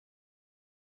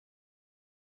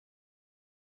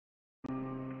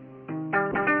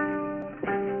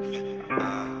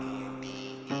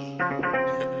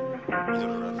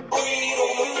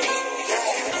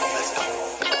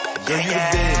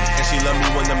And she love me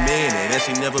when I'm in it, and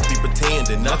she never be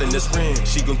pretending. Nothing that's real.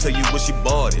 She gon' tell you what she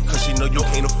bought it, cause she know you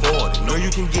can't afford it. Know you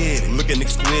can get it, looking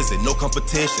exquisite, no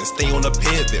competition. Stay on a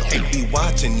pivot, they be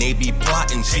watching, they be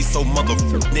plotting. She so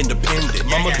motherfucking independent.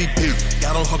 Mama be big,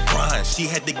 got on her grind. She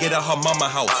had to get out her mama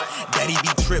house. Daddy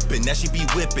be tripping, now she be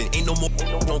whipping. Ain't no more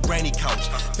on granny couch.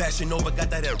 Fashion over, got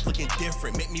that ass looking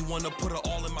different. Make me wanna put her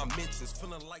all in my mentions,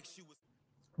 feeling like she was.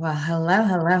 Well,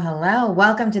 hello.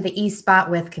 Welcome to the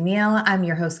E-Spot with Camille. I'm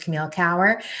your host, Camille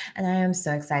Cower, and I am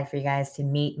so excited for you guys to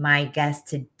meet my guest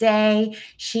today.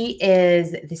 She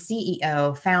is the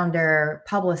CEO, founder,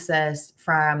 publicist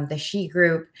from the She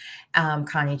Group,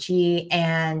 Connie,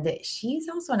 and she's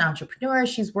also an entrepreneur.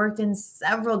 She's worked in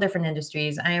several different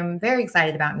industries. I am very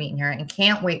excited about meeting her and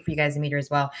can't wait for you guys to meet her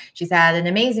as well. She's had an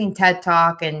amazing TED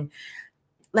Talk, and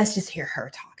let's just hear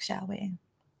her talk, shall we?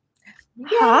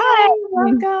 Hi.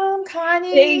 Welcome,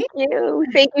 Connie. Thank you.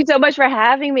 Thank you so much for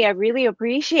having me. I really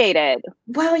appreciate it.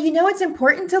 Well, it's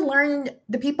important to learn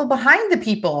the people behind the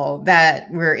people that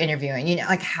we're interviewing.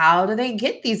 Like how do they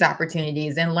get these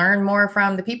opportunities, and learn more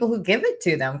from the people who give it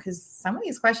to them? Because some of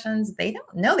these questions they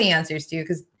don't know the answers to,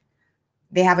 because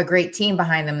they have a great team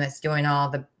behind them that's doing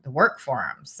all the work for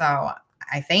them. So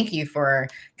I thank you for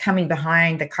coming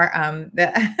behind the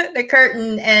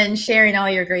curtain and sharing all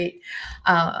your great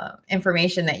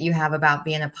information that you have about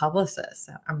being a publicist.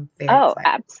 So I'm very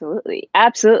excited.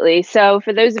 Absolutely. So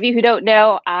for those of you who don't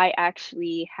know, I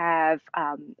actually have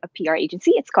a PR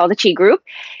agency. It's called the She Group,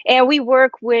 and we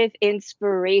work with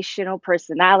inspirational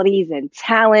personalities and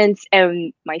talents.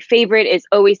 And my favorite is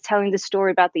always telling the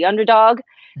story about the underdog.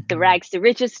 The rags to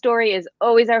riches story is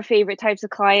always our favorite types of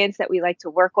clients that we like to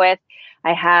work with.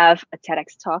 I have a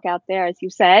TEDx Talk out there, as you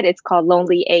said. It's called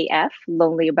Lonely AF,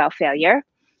 Lonely About Failure.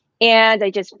 And I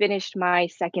just finished my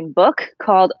second book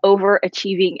called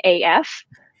Overachieving AF,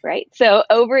 right? So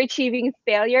overachieving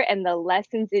failure and the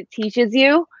lessons it teaches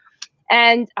you.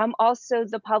 And I'm also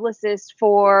the publicist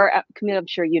for, Camille, I'm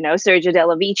sure you know, Sergio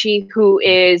Della Vici, who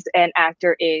is an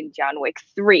actor in John Wick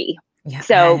 3. Yeah,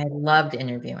 so I loved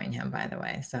interviewing him, by the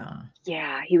way. So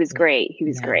yeah, he was great. He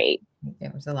was great.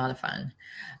 It was a lot of fun.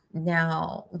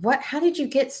 Now, how did you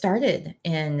get started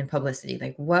in publicity?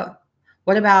 Like what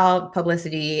about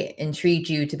publicity intrigued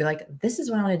you to be like, this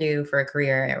is what I want to do for a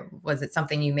career? Was it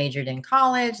something you majored in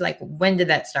college? Like, when did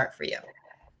that start for you?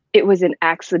 It was an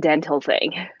accidental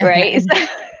thing, right?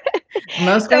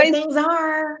 Most great things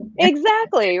are.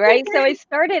 Exactly, right? So I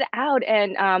started out,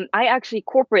 and I actually,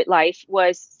 corporate life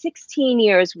was 16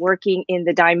 years working in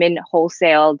the diamond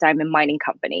mining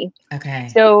company. Okay.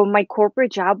 So my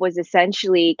corporate job was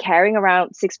essentially carrying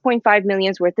around 6.5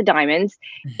 million worth of diamonds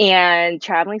and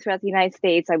traveling throughout the United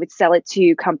States. I would sell it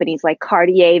to companies like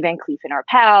Cartier, Van Cleef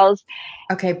Arpels.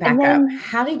 Okay, back up.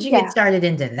 How did you get started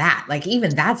into that? Like,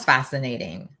 even that's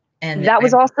fascinating. And that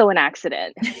was also an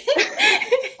accident.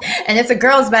 And it's a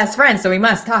girl's best friend, so we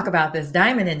must talk about this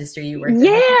diamond industry you worked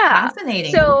in.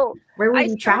 Fascinating. So where were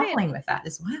you traveling with that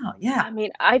as well? Yeah. I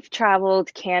mean, I've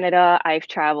traveled Canada, I've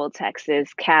traveled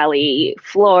Texas, Cali,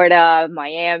 Florida,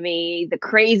 Miami. The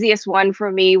craziest one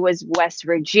for me was West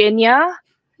Virginia.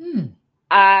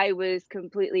 I was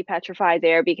completely petrified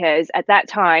there because at that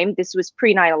time, this was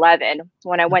pre 9/11,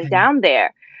 when I went down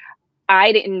there.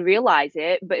 I didn't realize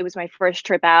it, but it was my first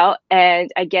trip out,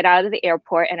 and I get out of the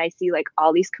airport and I see like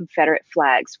all these Confederate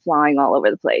flags flying all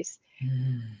over the place.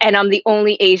 And I'm the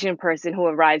only Asian person who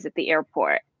arrives at the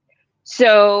airport.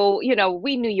 So,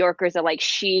 we New Yorkers are like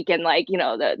chic and like,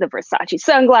 the Versace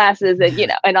sunglasses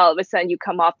and, and all of a sudden you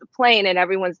come off the plane and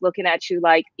everyone's looking at you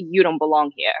like you don't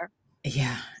belong here.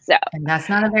 Yeah. So, and that's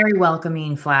not a very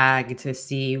welcoming flag to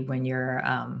see when you're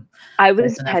I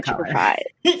was petrified.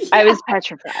 I was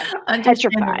petrified.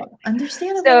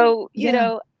 Understandable.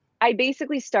 So, I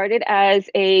basically started as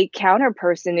a counter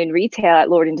person in retail at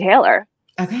Lord & Taylor.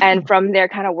 Okay. And from there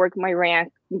kind of worked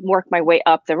my way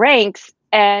up the ranks.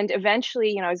 And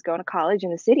eventually, I was going to college in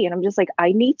the city and I'm just like,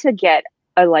 I need to get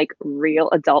a real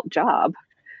adult job.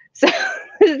 So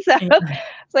it's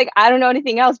like, I don't know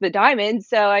anything else but diamonds.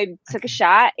 So I took a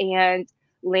shot and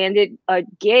landed a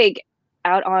gig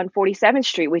out on 47th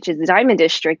Street, which is the Diamond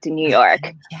District in New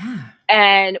York. Yeah.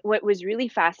 And what was really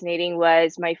fascinating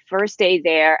was my first day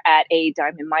there at a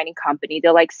diamond mining company.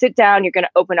 They're like, sit down, you're going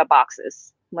to open up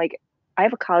boxes. I'm like, I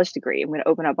have a college degree. I'm going to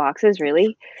open up boxes,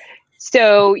 really?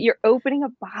 So you're opening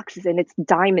up boxes and it's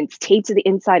diamonds taped to the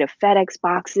inside of FedEx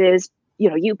boxes,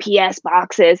 UPS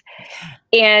boxes.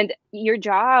 And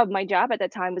my job at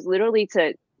that time was literally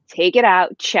to take it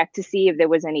out, check to see if there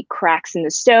was any cracks in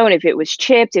the stone, if it was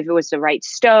chipped, if it was the right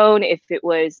stone, if it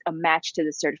was a match to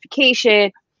the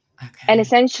certification. Okay. And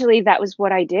essentially that was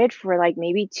what I did for like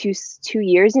maybe two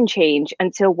years and change,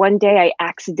 until one day I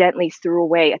accidentally threw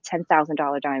away a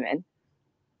 $10,000 diamond.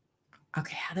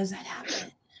 Okay. How does that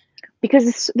happen?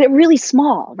 Because they're really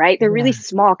small, right? They're really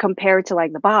small compared to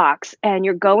like the box, and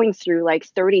you're going through like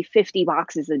 30, 50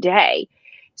 boxes a day.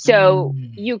 So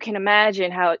you can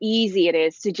imagine how easy it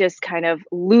is to just kind of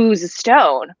lose a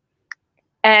stone.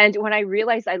 And when I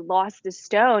realized I lost the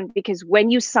stone, because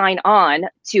when you sign on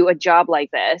to a job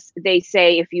like this, they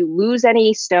say if you lose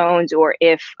any stones, or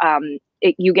if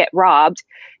you get robbed,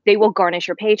 they will garnish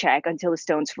your paycheck until the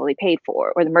stone's fully paid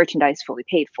for, or the merchandise fully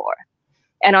paid for.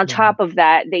 And on top of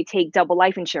that, they take double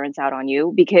life insurance out on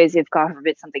you, because if God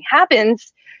forbid something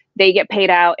happens, they get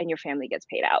paid out and your family gets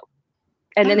paid out.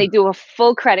 And then they do a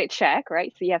full credit check,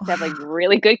 right? So you have to have like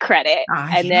really good credit.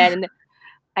 And then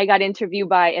I got interviewed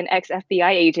by an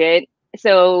ex-FBI agent.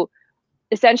 So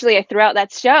essentially I threw out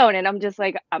that stone, and I'm just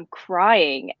like, I'm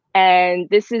crying. And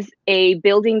this is a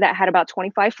building that had about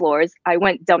 25 floors. I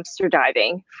went dumpster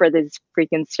diving for this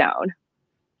freaking stone.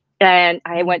 And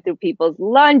I went through people's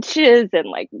lunches and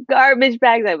like garbage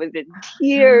bags. I was in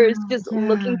tears, just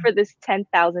looking for this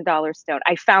 $10,000 stone.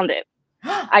 I found it.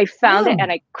 I found it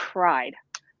and I cried.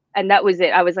 And that was it.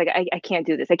 I was like, I can't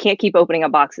do this. I can't keep opening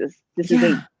up boxes. This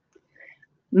isn't.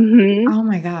 Oh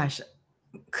my gosh.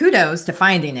 Kudos to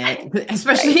finding it.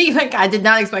 Especially like, I did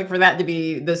not expect for that to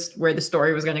be this where the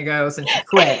story was going to go since you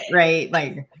quit, right?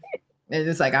 Like, it's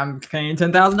just like, I'm paying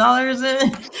 $10,000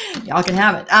 and y'all can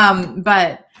have it.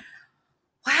 But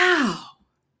wow.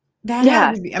 That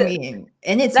had to be, I mean,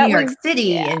 and it's New York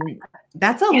City, and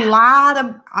that's a lot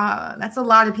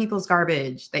of people's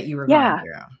garbage that you were going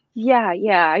through.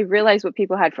 Yeah. I realized what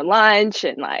people had for lunch,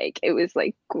 and like, it was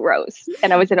like gross.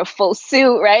 And I was in a full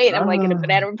suit, right? And I'm like in a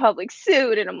Banana Republic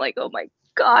suit, and I'm like, oh my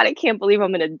God, I can't believe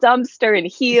I'm in a dumpster in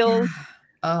heels.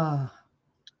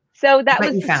 So that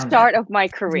was the start of my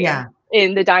career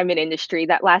in the diamond industry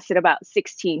that lasted about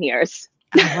 16 years.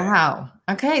 Wow.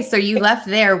 Okay. So you left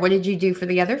there. What did you do for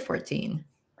the other 14?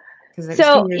 Because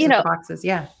so, 2 years of boxes.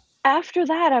 After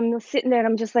that, I'm sitting there and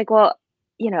I'm just like, well,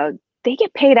 they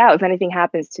get paid out if anything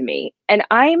happens to me. And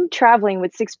I'm traveling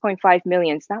with 6.5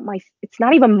 million. It's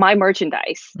not even my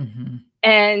merchandise.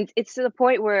 And it's to the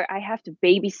point where I have to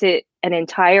babysit an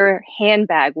entire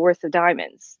handbag worth of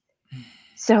diamonds.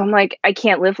 So I'm like, I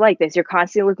can't live like this. You're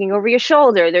constantly looking over your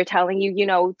shoulder. They're telling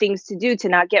you, things to do to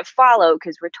not get followed,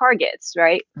 because we're targets,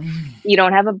 right? You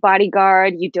don't have a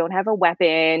bodyguard. You don't have a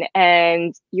weapon.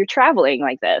 And you're traveling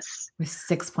like this. With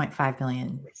 6.5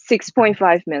 million.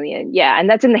 6.5 million. Yeah. And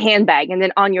that's in the handbag. And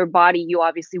then on your body, you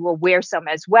obviously will wear some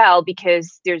as well,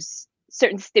 because there's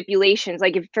certain stipulations.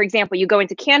 Like if, for example, you go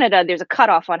into Canada, there's a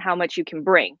cutoff on how much you can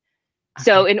bring.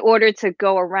 So in order to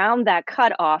go around that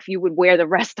cutoff, you would wear the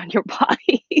rest on your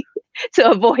body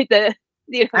to avoid the,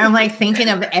 I'm like thinking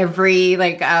of every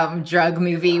like drug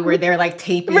movie where they're like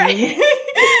taping. But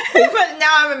now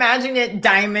I'm imagining it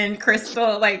diamond,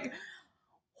 crystal, like,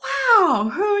 wow,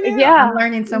 who knew? I'm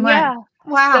learning so much.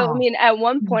 Wow. So, I mean, at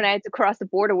one point I had to cross the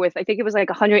border with, I think it was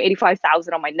like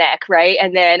 185,000 on my neck, right?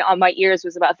 And then on my ears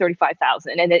was about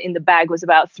 35,000. And then in the bag was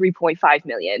about 3.5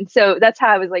 million. So that's how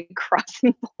I was like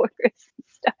crossing borders and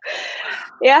stuff.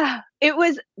 Yeah, it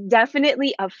was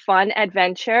definitely a fun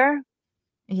adventure.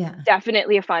 Yeah.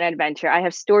 Definitely a fun adventure. I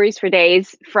have stories for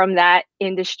days from that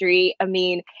industry. I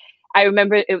mean, I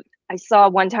remember I saw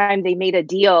one time they made a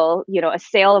deal, a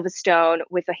sale of a stone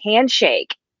with a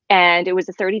handshake. And it was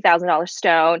a $30,000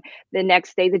 stone. The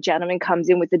next day, the gentleman comes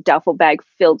in with a duffel bag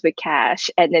filled with cash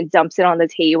and then dumps it on the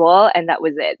table. And that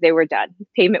was it. They were done.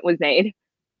 Payment was made.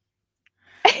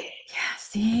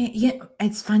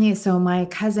 It's funny. So my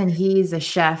cousin, he's a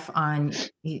chef on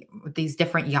these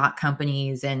different yacht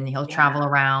companies, and he'll travel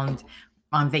around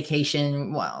on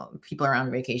vacation. Well, people are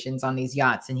on vacations on these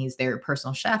yachts, and he's their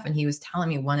personal chef. And he was telling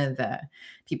me one of the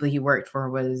people he worked for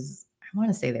was, I want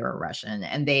to say they were Russian,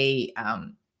 and they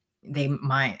owned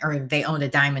a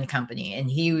diamond company, and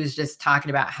he was just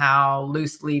talking about how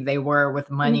loosely they were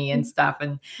with money and stuff.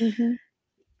 And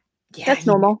that's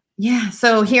normal. Yeah.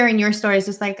 So hearing your story is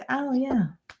just like, oh yeah,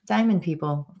 diamond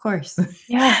people, of course.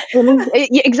 Yeah,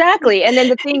 exactly. And then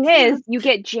the thing is, you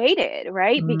get jaded,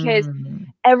 right? Because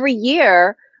every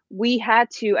year we had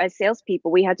to, as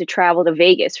salespeople, we had to travel to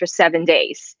Vegas for 7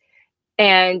 days,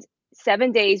 and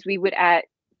 7 days we would at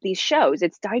these shows.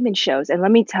 It's diamond shows. And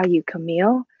let me tell you,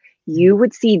 Camille, you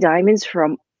would see diamonds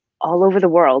from all over the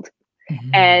world.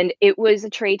 And it was a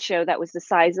trade show that was the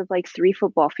size of like 3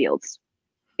 football fields.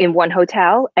 in one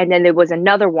hotel, and then there was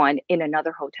another one in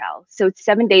another hotel. So it's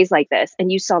 7 days like this,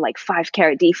 and you saw like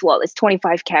 5-carat D flawless,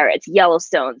 25 carats,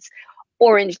 Yellowstones,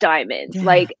 orange diamonds,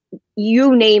 like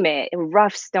you name it,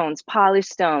 rough stones,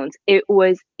 polished stones. It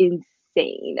was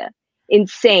insane.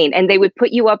 And they would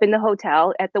put you up in the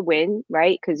hotel at the Wynn,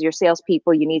 right? Because you're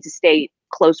salespeople, you need to stay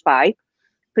close by.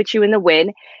 Put you in the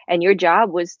Wynn, and your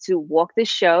job was to walk the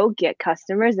show, get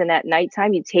customers, and at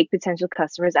nighttime you take potential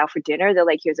customers out for dinner. They're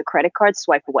like, here's a credit card,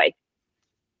 swipe away.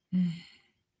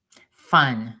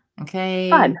 Fun. Okay.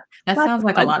 Fun. That sounds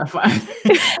like a lot of fun.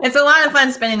 It's a lot of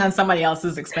fun spending on somebody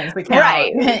else's expense account,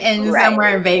 right? And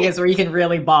somewhere in Vegas where you can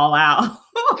really ball out,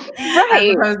 right?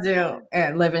 As opposed to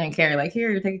living in Cary, like,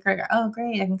 here, take a credit card. Oh,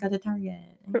 great, I can go to Target.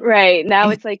 Right now,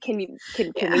 it's like, can we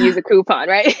use a coupon?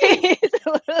 Right? It's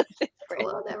a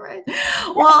little different.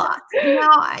 Well,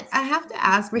 I have to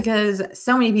ask, because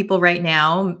so many people right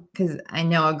now, because I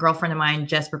know a girlfriend of mine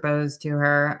just proposed to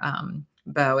her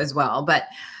beau as well, but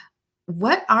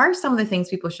what are some of the things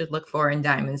people should look for in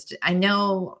diamonds? I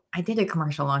know I did a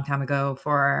commercial a long time ago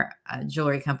for a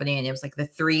jewelry company, and it was like the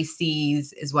 3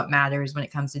 C's is what matters when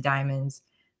it comes to diamonds: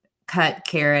 cut,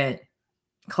 carat,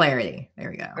 clarity. There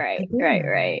we go. Right.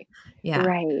 Yeah.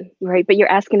 Right. But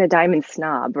you're asking a diamond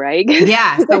snob, right?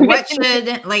 Yeah. So what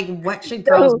should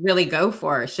girls really go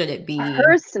for? Should it be?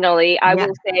 Personally, I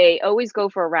will say always go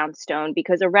for a round stone,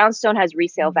 because a round stone has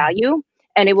resale value,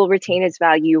 and it will retain its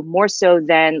value more so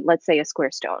than, let's say, a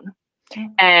square stone.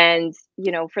 And,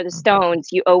 for the stones,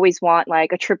 you always want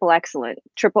like a triple excellent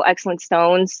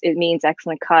stones. It means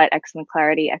excellent cut, excellent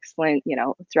clarity, excellent,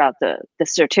 throughout the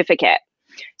certificate.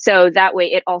 So that way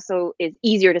it also is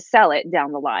easier to sell it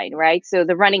down the line, right? So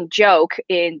the running joke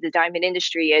in the diamond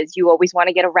industry is you always want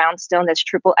to get a round stone that's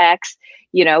triple X,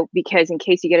 because in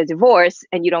case you get a divorce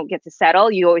and you don't get to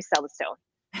settle, you always sell the stone.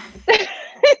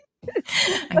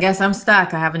 I guess I'm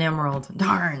stuck. I have an emerald.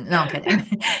 Darn. No, I'm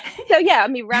kidding. So yeah,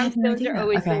 round stones are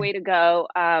always the way to go.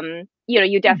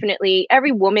 You definitely,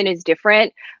 every woman is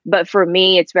different, but for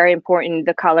me, it's very important,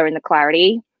 the color and the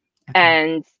clarity.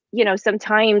 And,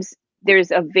 sometimes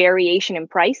there's a variation in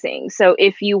pricing. So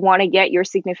if you want to get your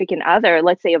significant other,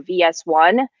 let's say a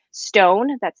VS1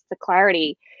 stone, that's the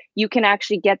clarity, you can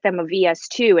actually get them a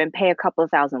VS2 and pay a couple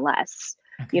of $1,000 less.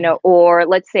 Or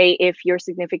let's say if your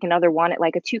significant other wanted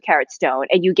like a 2-carat stone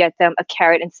and you get them a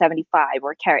carat and 75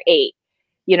 or a carat 8,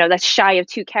 that's shy of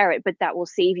 2 carat, but that will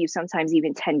save you sometimes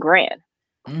even 10 grand.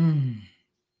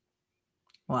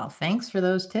 Well, thanks for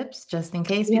those tips. Just in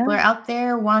case people are out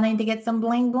there wanting to get some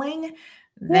bling bling,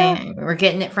 then we're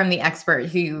getting it from the expert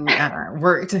who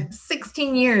worked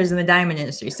 16 years in the diamond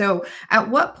industry. So at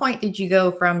what point did you go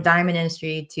from diamond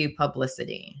industry to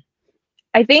publicity?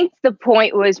 I think the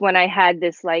point was when I had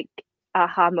this like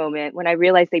aha moment when I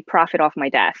realized they profit off my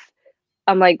death.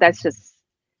 I'm like, that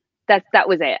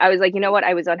was it. I was like, you know what?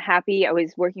 I was unhappy. I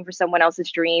was working for someone else's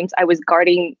dreams. I was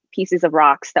guarding pieces of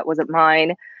rocks that wasn't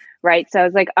mine. Right. So I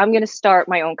was like, I'm going to start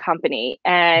my own company.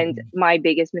 And my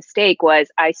biggest mistake was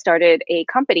I started a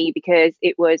company because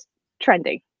it was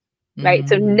trending. Right.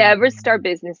 So never start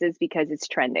businesses because it's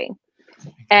trending.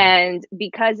 And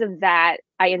because of that,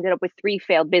 I ended up with 3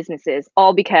 failed businesses,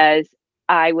 all because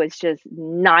I was just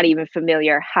not even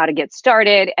familiar how to get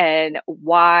started and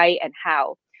why and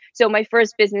how. So my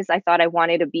first business, I thought I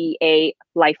wanted to be a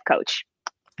life coach.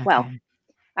 Well,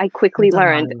 I quickly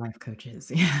learned life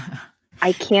coaches.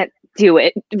 I can't do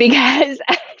it because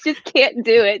I just can't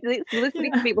do it.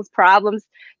 Listening to people's problems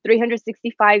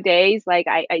 365 days, like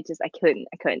I couldn't.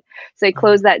 So I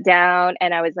closed that down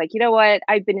and I was like, you know what?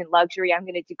 I've been in luxury. I'm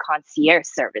going to do concierge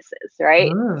services,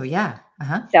 right? Oh, yeah.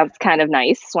 Sounds kind of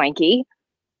nice, swanky.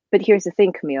 But here's the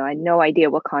thing, Camille, I had no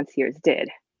idea what concierge did.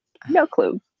 No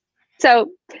clue. So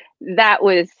that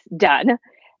was done.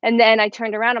 And then I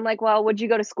turned around. I'm like, well, what'd you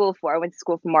go to school for? I went to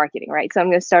school for marketing, right? So I'm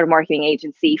going to start a marketing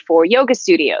agency for yoga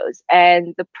studios.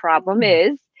 And the problem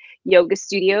is yoga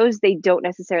studios, they don't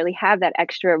necessarily have that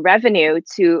extra revenue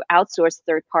to outsource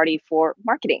third party for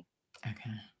marketing.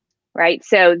 Right.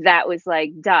 So that was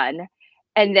like done.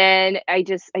 And then I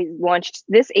launched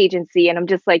this agency and I'm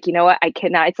just like, you know what? I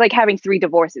cannot, it's like having 3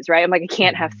 divorces, right? I'm like, I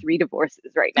can't have 3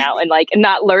 divorces right now and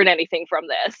not learn anything from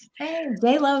this. Hey,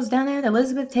 J-Lo's done it.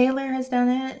 Elizabeth Taylor has done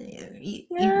it. You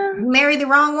married the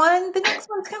wrong one. The next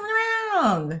one's coming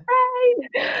around.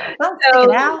 right. Don't stick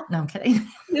it out. No, I'm kidding.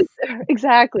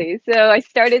 Exactly. So I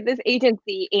started this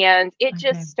agency, and it Okay.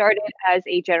 just started as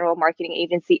a general marketing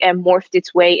agency and morphed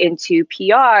its way into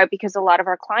PR because a lot of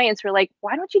our clients were like,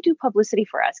 why don't you do publicity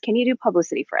for us? Can you do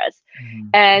publicity for us?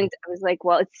 And I was like,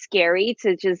 well, it's scary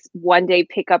to just one day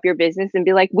pick up your business and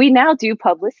be like, we now do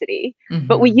publicity,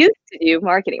 but we used to do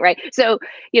marketing, right? So,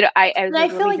 I was I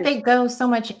like, feel like they go so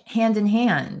much hand in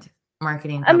hand,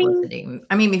 marketing, I mean, publicity.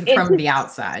 I mean, it from the just,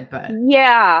 outside, but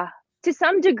yeah, to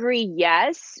some degree,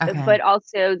 yes. okay. But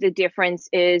also the difference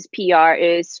is PR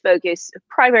is focused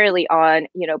primarily on,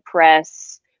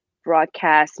 press,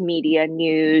 broadcast, media,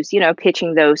 news,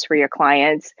 pitching those for your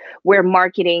clients, where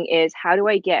marketing is how do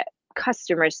I get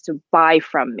customers to buy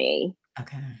from me?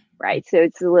 Okay. Right. So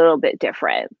it's a little bit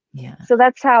different. Yeah. So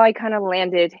that's how I kind of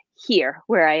landed here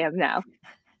where I am now.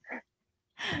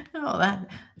 Oh, that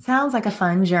sounds like a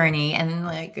fun journey. And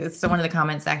so one of the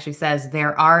comments actually says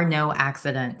there are no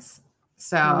accidents.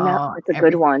 So No, it's a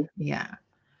good one. Yeah.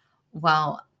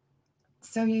 Well,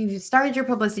 so you started your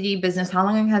publicity business. How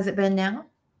long has it been now?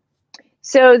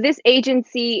 So this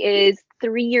agency is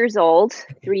 3 years old,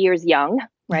 3 years young,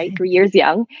 right? 3 years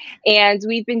young. And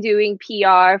we've been doing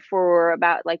PR for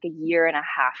about like a year and a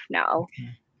half now,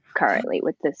 currently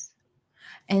with this.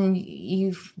 And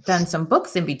you've done some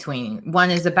books in between.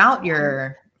 One is about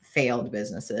your failed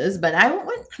businesses, but I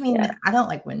don't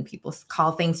like when people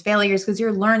call things failures because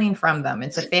you're learning from them.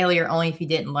 It's a failure only if you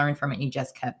didn't learn from it and you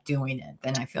just kept doing it.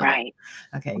 Then I feel like,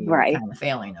 okay, you're kind of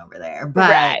failing over there.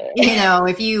 But,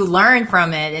 if you learn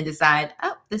from it and decide,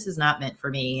 oh, this is not meant for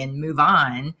me and move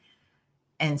on,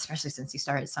 and especially since you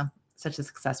started such a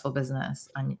successful business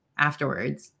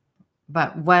afterwards.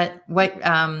 But what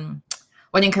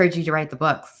encouraged you to write the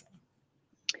books?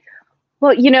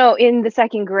 Well, in the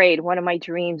second grade, one of my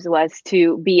dreams was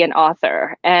to be an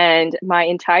author, and my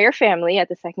entire family at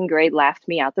the second grade laughed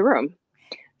me out the room.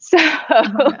 So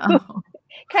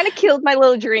kind of killed my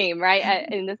little dream, right,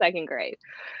 in the second grade.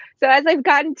 So as I've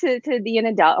gotten to be an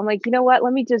adult, I'm like, you know what?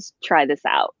 Let me just try this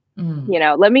out.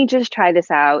 Let me just try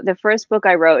this out. The first book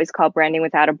I wrote is called Branding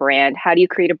Without a Brand. How do you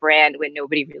create a brand when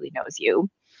nobody really knows you?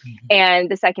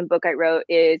 And the second book I wrote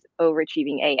is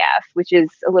Overachieving AF, which is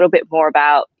a little bit more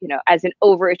about, as an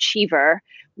overachiever,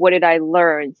 what did I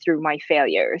learn through my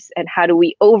failures and how do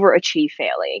we overachieve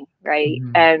failing, right?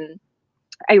 And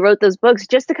I wrote those books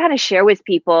just to kind of share with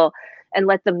people and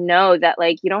let them know that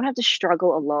you don't have to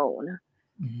struggle alone.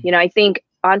 I think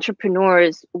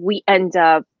entrepreneurs, we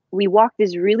walk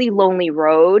this really lonely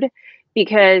road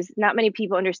because not many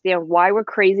people understand why we're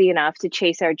crazy enough to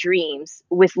chase our dreams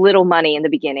with little money in the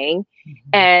beginning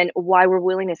and why we're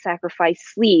willing to sacrifice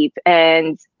sleep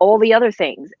and all the other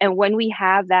things. And when we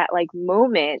have that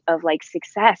moment of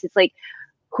success, it's like,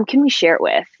 who can we share it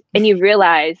with? And you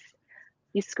realize,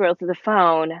 you scroll through the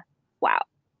phone, wow,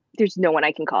 there's no one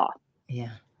I can call.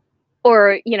 Yeah.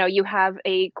 Or, you have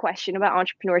a question about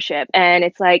entrepreneurship and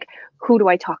it's like, who do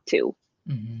I talk to?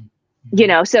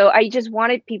 So I just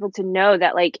wanted people to know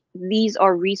that these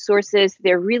are resources.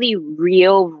 They're really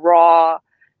real, raw,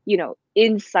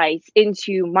 insights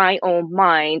into my own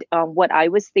mind, what I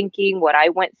was thinking, what I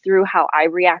went through, how I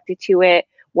reacted to it,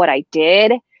 what I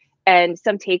did, and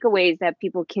some takeaways that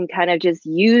people can kind of just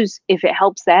use if it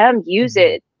helps them, use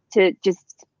it to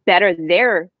just better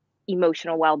their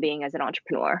emotional well-being as an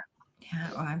entrepreneur. Yeah,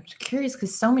 well, I'm curious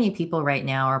because so many people right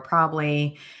now are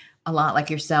probably a lot like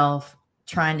yourself,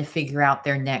 trying to figure out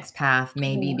their next path,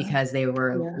 maybe because they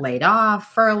were laid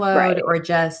off, furloughed, or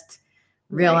just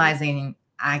realizing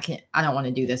I don't want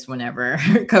to do this whenever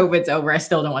COVID's over. I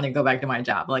still don't want to go back to my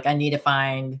job. I need to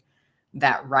find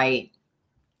that right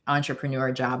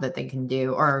entrepreneur job that they can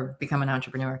do or become an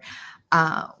entrepreneur.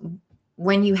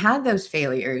 When you had those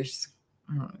failures,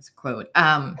 it's a quote,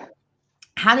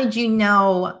 how did you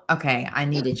know, okay, I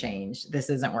need to change. This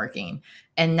isn't working.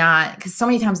 And not, because so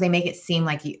many times they make it seem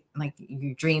like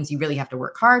your dreams, you really have to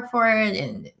work hard for it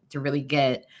and to really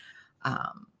get,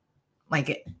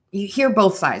 you hear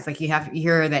both sides. You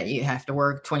hear that you have to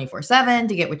work 24/7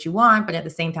 to get what you want. But at the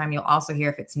same time, you'll also hear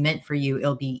if it's meant for you,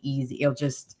 it'll be easy. It'll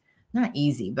just, not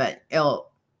easy, but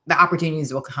the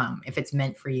opportunities will come. If it's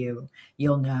meant for you,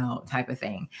 you'll know, type of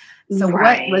thing. So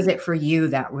what was it for you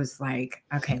that was like,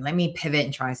 okay, let me pivot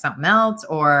and try something else,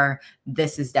 or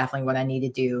this is definitely what I need to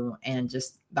do, and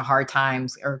just the hard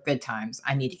times or good times,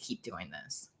 I need to keep doing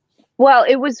this? Well,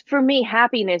 it was, for me,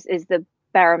 happiness is the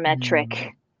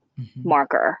barometric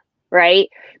marker, right?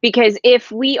 Because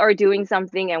if we are doing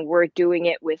something and we're doing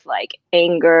it with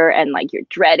anger and you're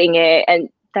dreading it, and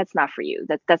that's not for you,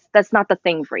 that's not the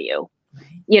thing for you.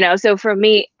 So for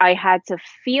me, I had to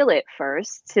feel it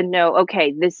first to know,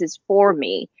 okay, this is for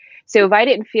me. So if I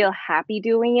didn't feel happy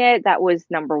doing it, that was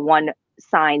number one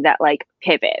sign that like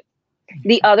pivot.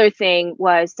 The other thing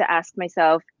was to ask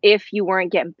myself, if you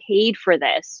weren't getting paid for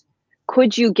this,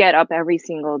 could you get up every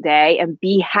single day and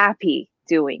be happy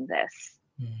doing this?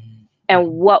 And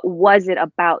what was it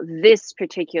about this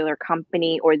particular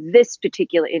company or this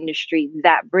particular industry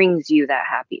that brings you that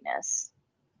happiness?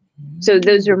 So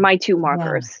those are my two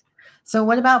markers. Yeah. So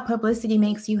what about publicity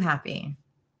makes you happy?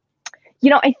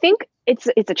 I think it's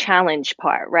a challenge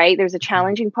part, right? There's a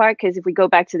challenging part because if we go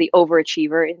back to the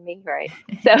overachiever in me, right?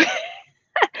 So,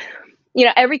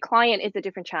 every client is a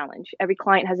different challenge. Every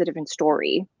client has a different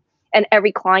story. And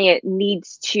every client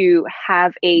needs to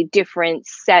have a different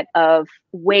set of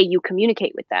way you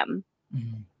communicate with them.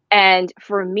 And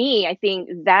for me, I think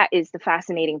that is the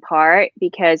fascinating part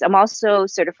because I'm also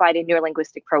certified in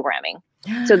Neurolinguistic Programming.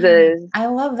 So I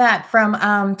love that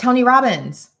from Tony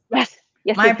Robbins.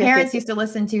 Yes. My parents used to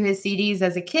listen to his CDs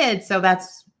as a kid, so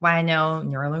that's why I know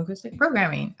Neurolinguistic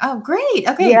Programming. Oh, great.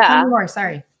 Okay, tell me more.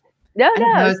 Sorry. No.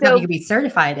 It's something you could be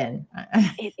certified in.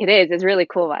 It is. It's really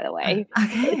cool, by the way.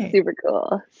 Okay. It's super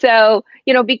cool. So,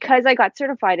 because I got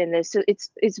certified in this, so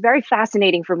it's very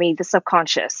fascinating for me, the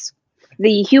subconscious,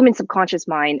 the human subconscious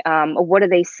mind. What do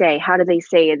they say? How do they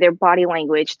say it? Their body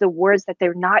language, the words that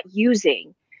they're not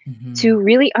using to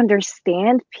really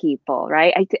understand people,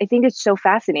 right? I think it's so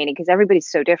fascinating because everybody's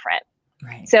so different.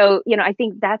 Right. So, I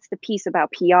think that's the piece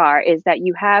about PR is that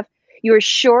you're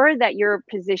sure that your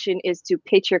position is to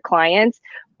pitch your clients,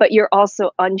 but you're also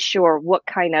unsure what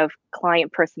kind of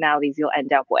client personalities you'll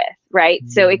end up with, right?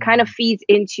 So it kind of feeds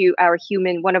into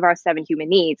one of our 7 human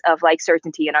needs of like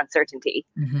certainty and uncertainty.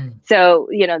 So,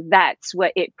 that's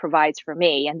what it provides for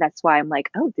me. And that's why I'm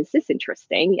like, oh, this is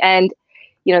interesting. And,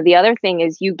 the other thing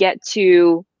is you get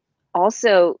to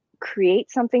also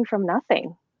create something from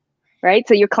nothing. Right.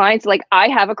 So your clients are like, I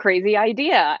have a crazy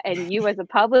idea. And you as a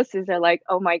publicist are like,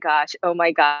 oh my gosh,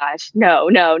 no.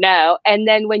 And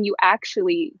then when you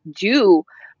actually do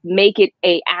make it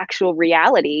a actual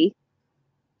reality,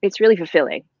 it's really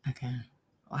fulfilling. Okay.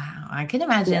 Wow. I can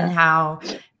imagine how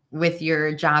with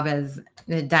your job as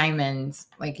the diamonds,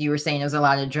 like you were saying, there's a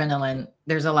lot of adrenaline.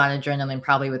 There's a lot of adrenaline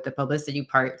probably with the publicity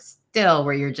part still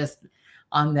where you're just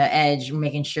on the edge,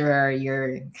 making sure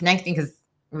you're connecting because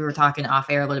we were talking off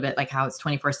air a little bit, like how it's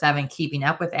 24/7, keeping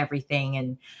up with everything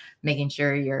and making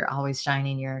sure you're always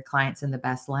shining your clients in the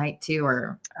best light too,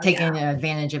 or taking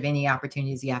advantage of any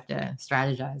opportunities you have to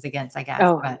strategize against, I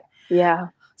guess.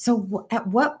 So at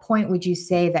what point would you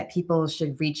say that people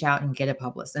should reach out and get a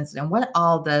publicist? And what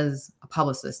all does a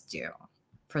publicist do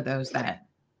for those that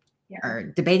are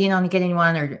debating on getting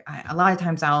one? Or a lot of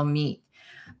times I'll meet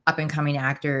up and coming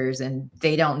actors and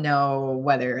they don't know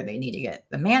whether they need to get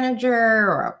the manager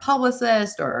or a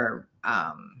publicist or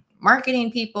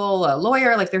marketing people, a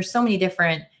lawyer. Like there's so many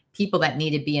different people that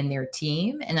need to be in their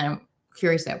team. And I'm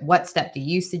curious at what step do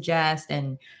you suggest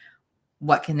and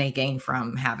what can they gain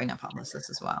from having a publicist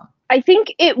as well? I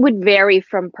think it would vary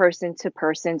from person to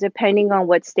person, depending on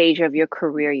what stage of your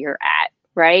career you're at.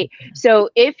 Right. So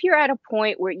if you're at a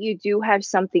point where you do have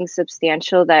something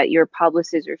substantial that your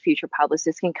publicist or future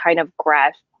publicist can kind of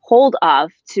grasp hold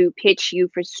of to pitch you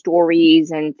for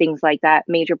stories and things like that,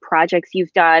 major projects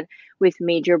you've done with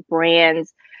major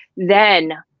brands,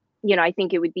 then, I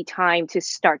think it would be time to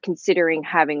start considering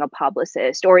having a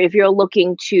publicist. Or if you're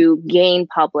looking to gain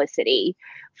publicity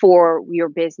for your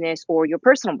business or your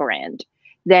personal brand,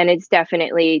 then it's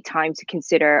definitely time to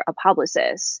consider a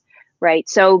publicist. Right.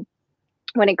 So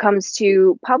when it comes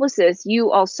to publicists,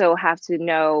 you also have to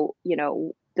know,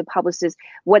 the publicists,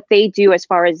 what they do as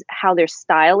far as how their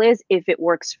style is, if it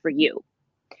works for you.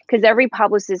 Because every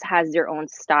publicist has their own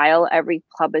style. Every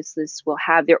publicist will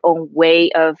have their own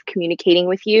way of communicating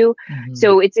with you.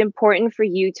 So it's important for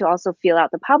you to also feel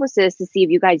out the publicist to see if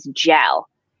you guys gel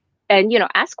and,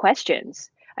 ask questions.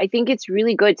 I think it's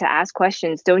really good to ask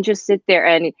questions. Don't just sit there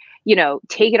and,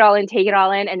 take it all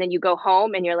in. And then you go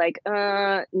home and you're like,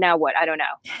 now what? I don't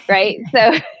know. Right.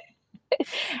 So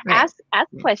ask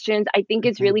questions. I think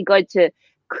it's really good to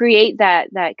create that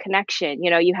connection.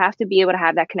 You have to be able to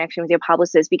have that connection with your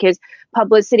publicist because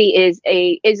publicity is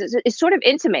sort of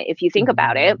intimate if you think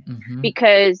about it,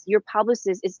 because your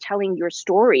publicist is telling your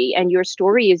story and your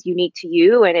story is unique to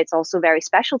you. And it's also very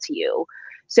special to you.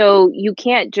 So you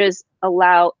can't just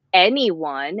allow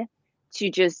anyone to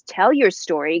just tell your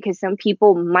story because some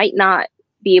people might not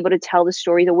be able to tell the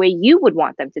story the way you would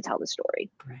want them to tell the story.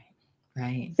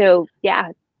 Right. So,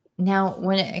 yeah. Now,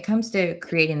 when it comes to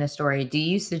creating the story, do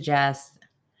you suggest,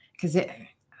 because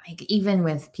even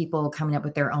with people coming up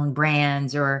with their own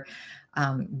brands or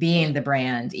being the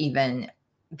brand, even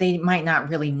they might not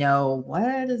really know,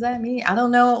 what does that mean? I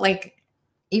don't know. Like,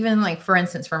 even like, for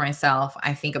instance, for myself,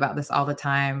 I think about this all the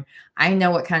time. I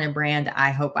know what kind of brand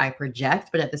I hope I project,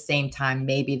 but at the same time,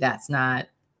 maybe that's not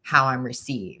how I'm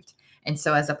received. And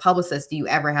so as a publicist, do you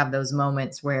ever have those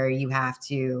moments where you have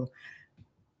to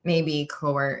maybe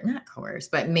not coerce,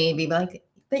 but maybe like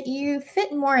that you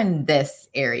fit more in this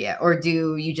area? Or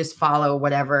do you just follow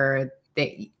whatever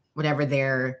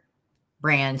their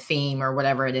brand theme or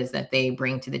whatever it is that they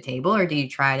bring to the table? Or do you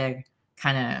try to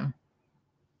kind of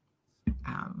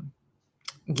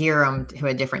gear them to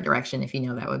a different direction if you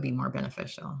know that would be more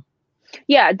beneficial?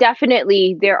 Yeah,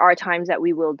 definitely. There are times that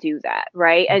we will do that,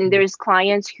 right? And there's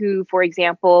clients who, for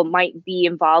example, might be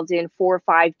involved in 4 or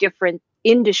 5 different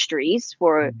industries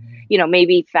for,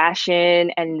 maybe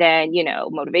fashion and then,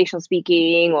 motivational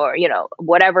speaking or,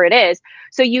 whatever it is.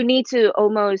 So you need to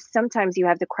sometimes you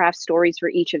have to craft stories for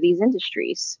each of these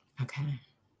industries. Okay.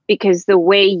 Because the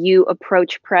way you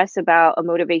approach press about a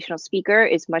motivational speaker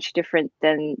is much different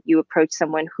than you approach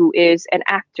someone who is an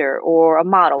actor or a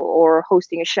model or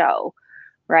hosting a show,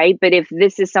 right? But if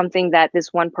this is something that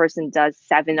this one person does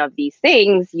 7 of these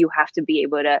things, you have to be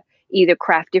able to either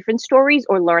craft different stories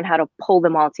or learn how to pull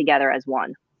them all together as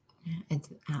one. It's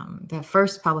the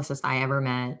first publicist I ever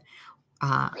met.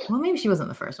 Well, maybe she wasn't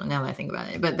the first one now that I think about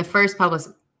it, but the first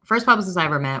publicist I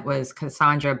ever met was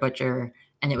Cassandra Butcher,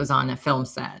 and it was on a film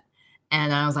set.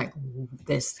 And I was like,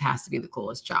 this has to be the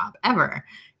coolest job ever.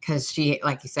 Because she,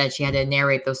 like you said, she had to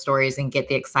narrate those stories and get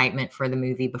the excitement for the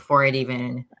movie before it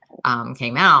even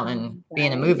came out. And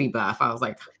being a movie buff, I was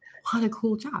like, what a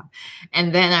cool job.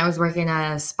 And then I was working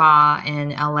at a spa in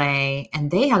LA,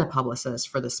 and they had a publicist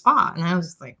for the spa. And I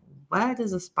was like, what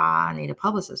does a spa need a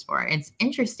publicist for? It's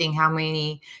interesting how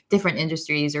many different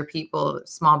industries or people,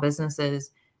 small businesses,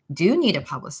 do need a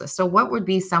publicist. So what would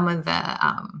be some of the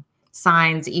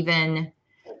signs,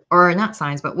 or not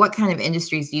signs, but what kind of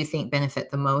industries do you think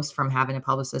benefit the most from having a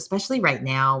publicist, especially right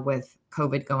now with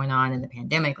COVID going on and the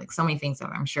pandemic? Like, so many things that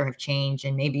I'm sure have changed,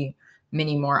 and maybe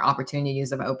many more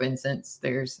opportunities have opened since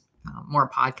there's more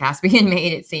podcasts being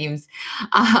made, it seems.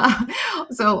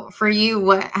 So for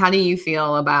you, how do you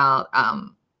feel about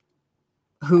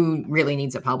who really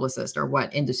needs a publicist, or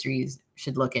what industries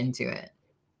should look into it?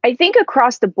 I think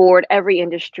across the board, every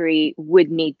industry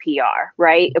would need PR,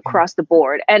 right? Across the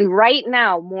board. And right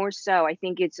now, more so, I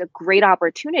think it's a great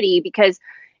opportunity, because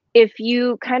if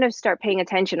you kind of start paying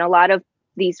attention, a lot of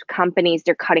these companies,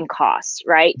 they're cutting costs,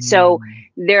 right? So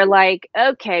they're like,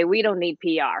 okay, we don't need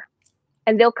PR.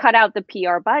 And they'll cut out the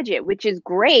PR budget, which is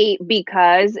great,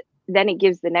 because then it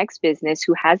gives the next business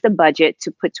who has the budget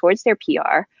to put towards their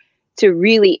PR to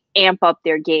really amp up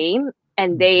their game.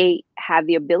 And they have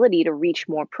the ability to reach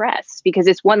more press, because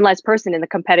it's one less person in the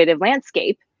competitive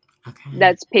landscape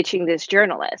that's pitching this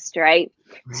journalist, right?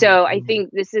 So I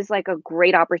think this is like a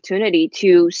great opportunity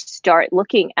to start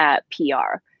looking at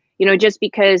PR, just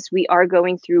because we are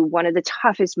going through one of the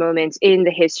toughest moments in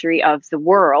the history of the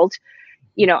world.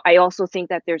 I also think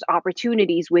that there's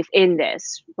opportunities within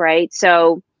this, right?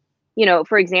 So,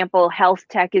 for example, health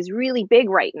tech is really big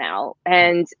right now,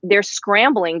 and they're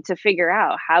scrambling to figure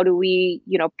out, how do we,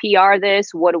 PR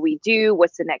this? What do we do?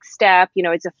 What's the next step?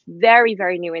 It's a very,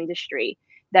 very new industry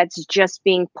that's just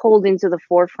being pulled into the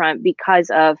forefront because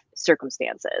of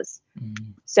circumstances.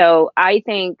 So I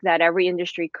think that every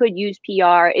industry could use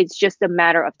PR. It's just a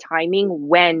matter of timing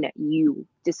when you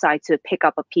decide to pick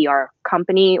up a PR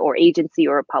company or agency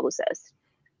or a publicist.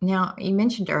 Now, you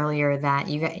mentioned earlier that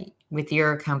with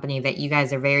your company, that you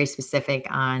guys are very specific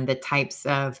on the types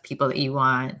of people that you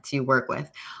want to work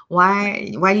with.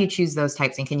 Why do you choose those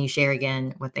types? And can you share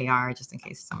again what they are, just in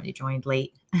case somebody joined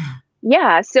late?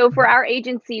 Yeah. So for our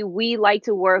agency, we like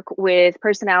to work with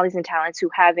personalities and talents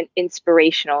who have an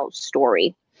inspirational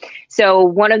story. So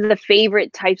one of the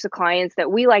favorite types of clients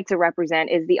that we like to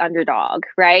represent is the underdog,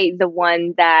 right? The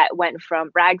one that went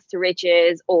from rags to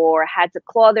riches or had to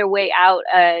claw their way out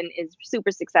and is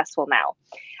super successful now.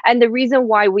 And the reason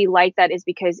why we like that is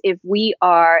because if we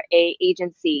are an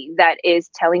agency that is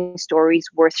telling stories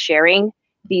worth sharing,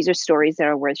 these are stories that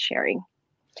are worth sharing.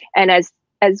 And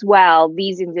as well,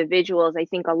 these individuals, I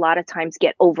think a lot of times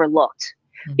get overlooked,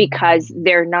 because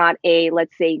they're not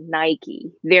let's say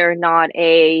Nike, they're not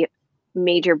a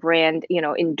major brand,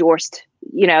 endorsed,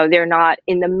 they're not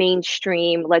in the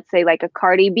mainstream, let's say like a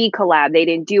Cardi B collab. They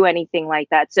didn't do anything like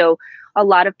that. So a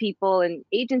lot of people and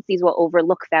agencies will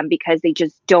overlook them because they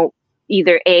just don't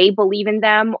either believe in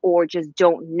them, or just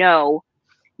don't know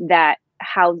that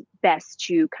how best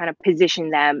to kind of position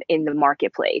them in the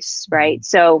marketplace, right?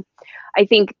 So I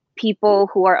think people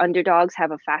who are underdogs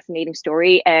have a fascinating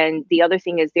story. And the other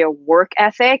thing is their work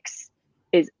ethics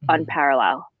is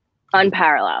unparalleled.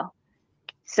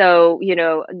 So,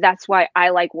 that's why I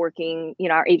like working,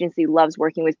 our agency loves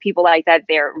working with people like that.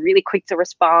 They're really quick to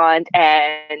respond,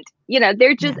 and,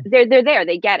 they're just, they're there,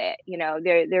 they get it,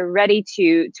 they're ready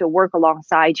to work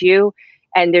alongside you,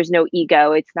 and there's no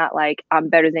ego. It's not like I'm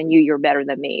better than you, you're better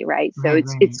than me. Right. So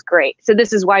it's great. So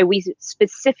this is why we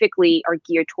specifically are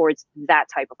geared towards that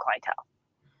type of clientele.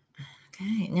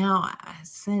 Okay. Now,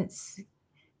 since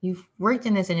you've worked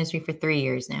in this industry for 3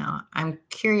 years now, I'm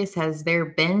curious, has there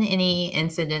been any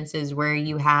incidences where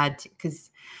you had to,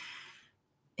 because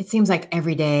it seems like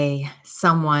every day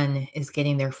someone is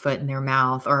getting their foot in their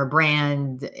mouth, or a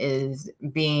brand is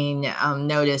being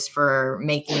noticed for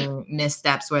making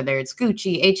missteps, whether it's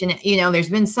Gucci, H&M,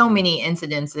 there's been so many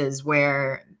incidences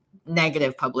where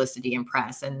negative publicity and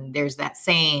press, and there's that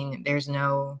saying, there's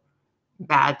no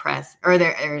bad press, or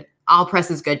all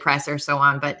press is good press, or so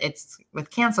on. But it's with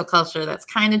cancel culture, that's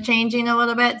kind of changing a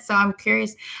little bit. So I'm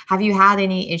curious, have you had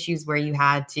any issues where you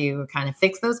had to kind of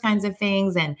fix those kinds of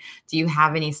things? And do you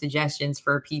have any suggestions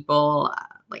for people?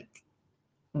 Like,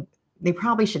 they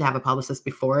probably should have a publicist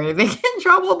before they get in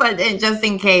trouble, but just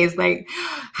in case, like,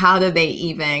 how do they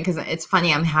even, because it's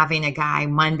funny, I'm having a guy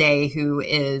Monday who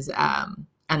is an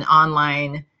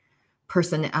online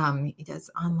person. He does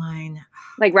online,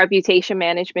 like reputation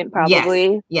management,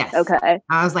 probably. Yes. Okay.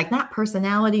 I was like, not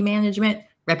personality management,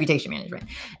 reputation management.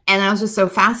 And I was just so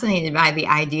fascinated by the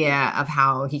idea of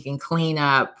how he can clean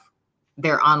up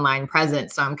their online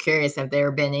presence. So I'm curious if there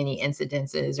have been any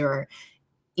incidences, or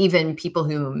even people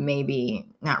who maybe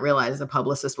not realize a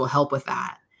publicist will help with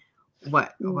that. How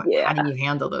do you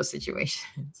handle those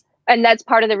situations? And that's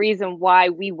part of the reason why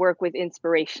we work with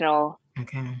inspirational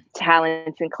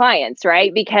talents and clients,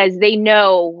 right? Because they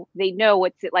know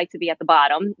what's it like to be at the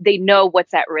bottom. They know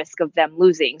what's at risk of them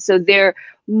losing. So they're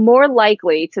more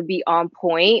likely to be on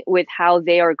point with how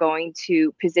they are going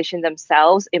to position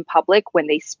themselves in public, when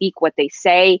they speak, what they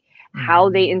say, how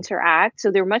they interact.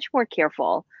 So they're much more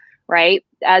careful, right?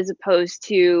 As opposed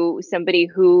to somebody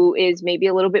who is maybe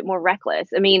a little bit more reckless.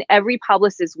 I mean, every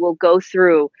publicist will go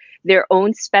through their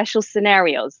own special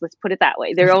scenarios, let's put it that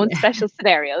way, their own special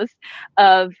scenarios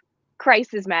of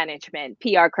crisis management,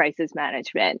 PR crisis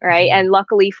management, right? And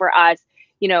luckily for us,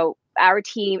 our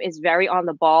team is very on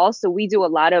the ball. So we do a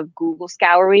lot of Google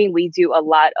scouring. We do a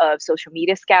lot of social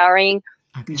media scouring,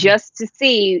 just to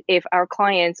see if our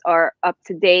clients are up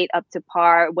to date, up to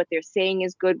par, what they're saying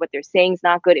is good, what they're saying is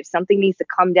not good. If something needs to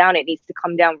come down, it needs to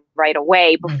come down right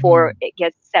away before it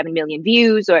gets 7 million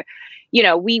views, or,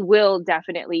 we will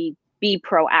definitely be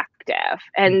proactive.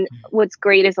 And what's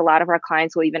great is a lot of our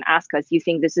clients will even ask us, you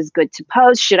think this is good to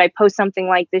post? Should I post something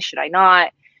like this? Should I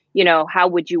not? How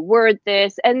would you word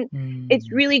this? And it's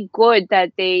really good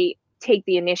that they take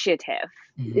the initiative.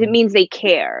 It means they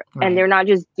care, and they're not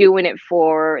just doing it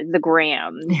for the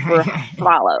gram, for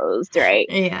follows, right?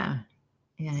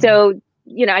 So,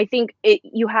 I think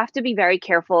you have to be very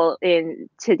careful in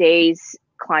today's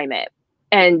climate,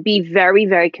 and be very,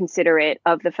 very considerate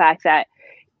of the fact that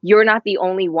you're not the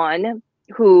only one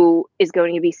who is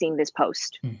going to be seeing this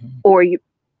post or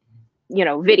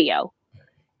video.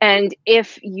 And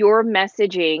if your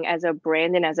messaging as a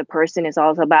brand and as a person is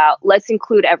all about, let's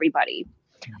include everybody,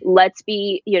 let's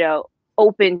be,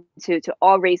 open to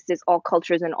all races, all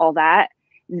cultures, and all that,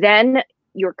 then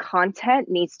your content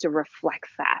needs to reflect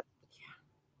that.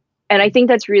 And I think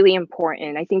that's really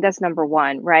important. I think that's number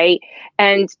one, right?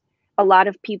 And a lot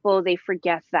of people, they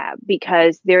forget that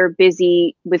because they're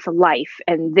busy with life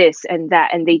and this and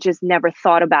that, and they just never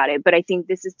thought about it. But I think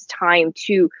this is time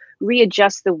to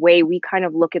readjust the way we kind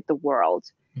of look at the world.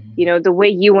 The way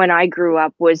you and I grew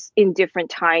up was in different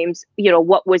times.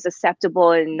 What was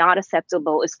acceptable and not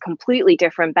acceptable is completely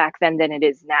different back then than it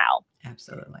is now.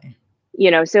 Absolutely.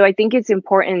 So I think it's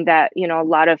important that, a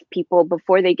lot of people,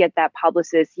 before they get that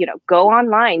publicist, go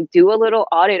online, do a little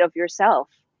audit of yourself.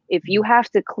 If you have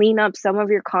to clean up some of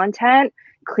your content,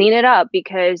 clean it up,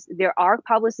 because there are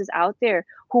publicists out there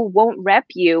who won't rep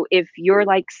you if you're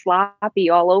like sloppy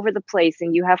all over the place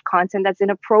and you have content that's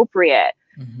inappropriate.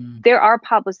 There are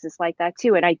publicists like that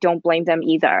too, and I don't blame them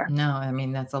either. No, I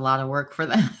mean, that's a lot of work for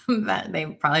them that they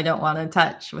probably don't want to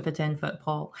touch with a 10-foot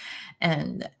pole.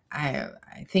 And I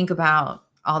think about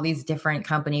all these different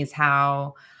companies,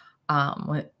 how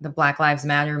with the Black Lives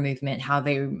Matter movement, how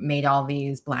they made all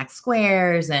these black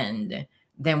squares and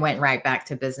then went right back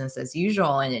to business as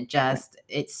usual. And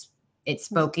it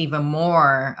spoke even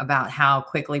more about how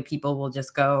quickly people will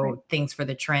just go things for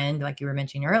the trend, like you were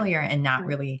mentioning earlier, and not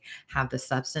really have the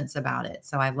substance about it.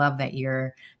 So I love that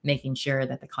you're making sure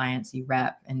that the clients you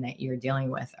rep and that you're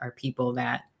dealing with are people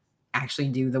that actually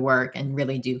do the work and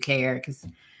really do care, because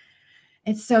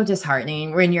it's so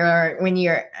disheartening when you're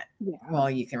well,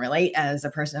 you can relate as a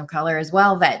person of color as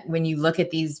well, that when you look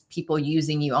at these people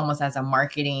using you almost as a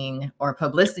marketing or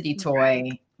publicity toy,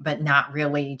 but not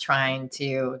really trying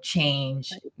to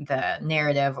change the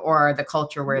narrative or the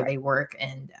culture where they work,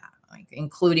 and like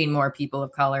including more people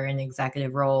of color in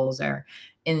executive roles or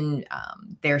in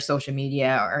their social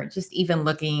media, or just even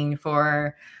looking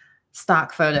for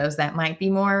stock photos that might be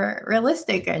more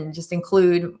realistic and just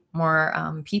include more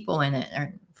people in it,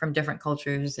 or from different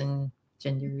cultures and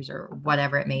genders or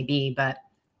whatever it may be. But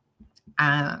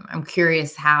I'm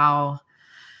curious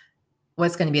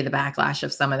what's going to be the backlash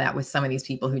of some of that with some of these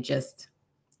people who just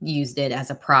used it as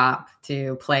a prop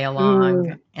to play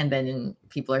along. And then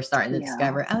people are starting to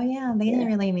discover, oh yeah, they didn't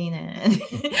really mean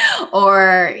it.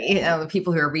 Or, the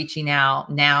people who are reaching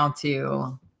out now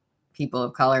to people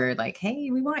of color, like, hey,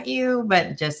 we want you,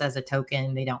 but just as a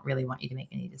token, they don't really want you to make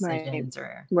any decisions.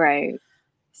 Right.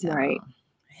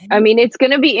 I mean, it's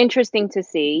going to be interesting to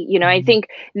see. I think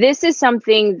this is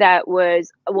something that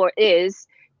was or is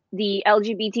the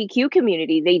LGBTQ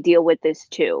community. They deal with this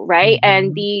too, right?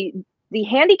 And the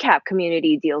handicap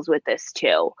community deals with this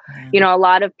too. A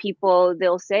lot of people,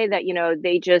 they'll say that,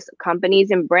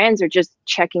 companies and brands are just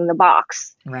checking the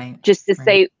box, just to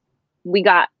say, we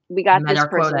got this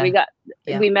person,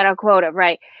 we met our quota,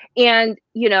 right? And,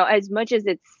 as much as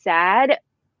it's sad,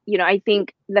 I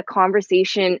think the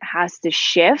conversation has to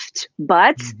shift,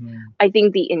 but I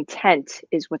think the intent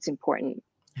is what's important.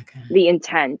 The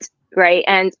intent, right?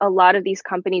 And a lot of these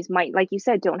companies might, like you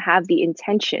said, don't have the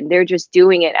intention. They're just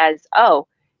doing it as, oh,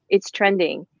 it's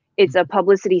trending. It's a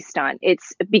publicity stunt.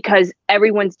 It's because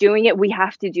everyone's doing it, we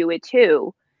have to do it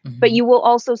too. But you will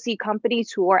also see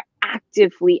companies who are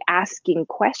actively asking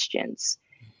questions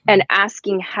and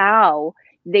asking how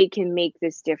they can make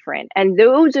this different. And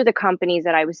those are the companies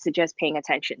that I would suggest paying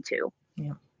attention to.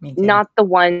 Not the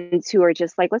ones who are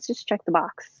just like, let's just check the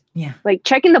box. Like,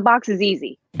 checking the box is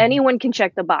easy. Anyone can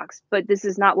check the box, but this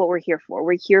is not what we're here for.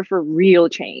 We're here for real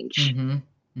change.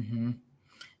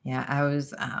 Yeah, I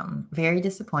was very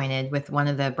disappointed with one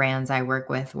of the brands I work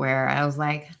with, where I was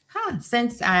like,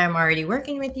 since I'm already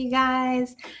working with you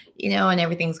guys, and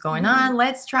everything's going on,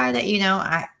 let's try to,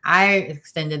 I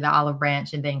extended the olive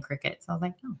branch and then crickets. I was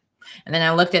like, oh. And then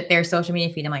I looked at their social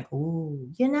media feed. I'm like, ooh,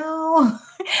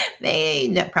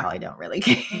 they probably don't really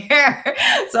care.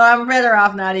 So I'm better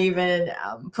off not even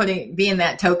being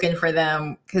that token for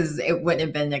them, because it wouldn't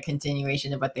have been a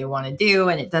continuation of what they want to do.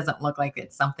 And it doesn't look like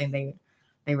it's something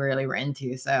they really were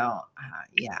into. So I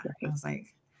was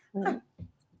like,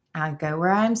 I go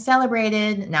where I'm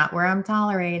celebrated, not where I'm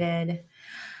tolerated.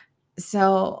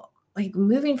 So, like,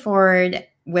 moving forward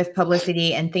with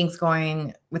publicity and things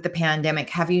going with the pandemic,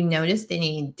 have you noticed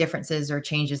any differences or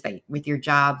changes with your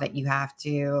job that you have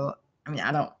to,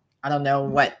 I don't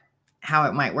know how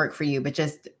it might work for you, but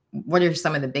just what are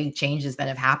some of the big changes that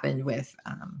have happened with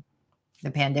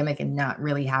the pandemic and not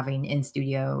really having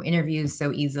in-studio interviews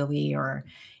so easily, or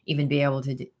even be able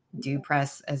to do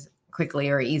press as quickly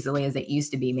or easily as it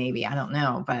used to be? Maybe, I don't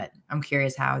know, but I'm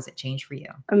curious, how has it changed for you?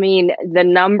 I mean, the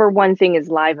number one thing is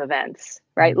live events,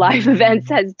 right? Live events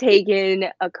has taken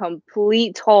a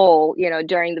complete toll,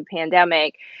 during the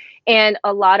pandemic. And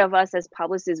a lot of us as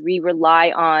publicists, we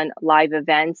rely on live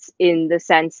events in the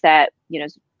sense that,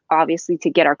 obviously to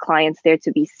get our clients there,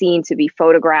 to be seen, to be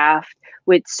photographed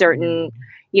with certain,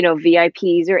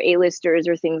 VIPs or A-listers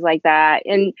or things like that.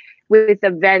 And with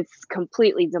events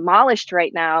completely demolished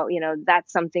right now,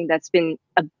 that's something that's been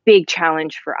a big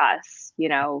challenge for us,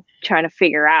 trying to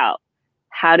figure out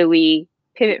how do we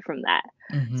pivot from that.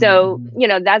 So,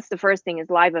 that's the first thing, is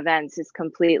live events is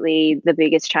completely the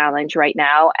biggest challenge right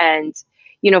now. And,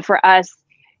 for us,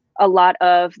 a lot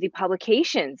of the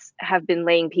publications have been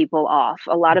laying people off,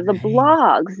 a lot of the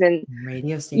blogs and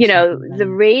radio stations, the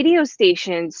radio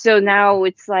stations. So now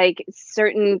it's like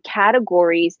certain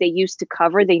categories they used to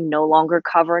cover, they no longer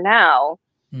cover now.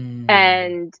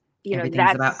 And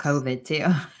everything's about COVID too.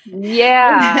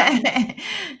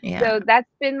 So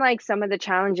that's been like some of the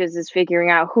challenges, is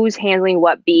figuring out who's handling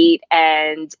what beat,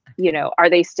 and are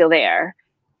they still there?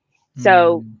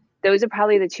 So those are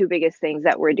probably the two biggest things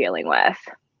that we're dealing with.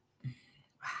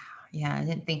 Yeah, I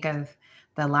didn't think of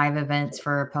the live events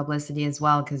for publicity as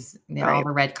well, because all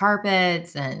the red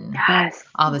carpets and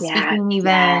all the speaking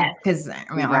events. Because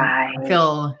I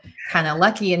feel kind of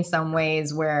lucky in some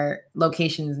ways, where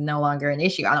location is no longer an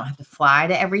issue. I don't have to fly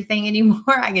to everything anymore.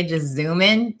 I can just zoom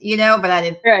in, but I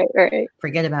didn't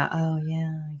forget about, I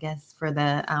guess for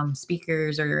the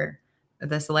speakers or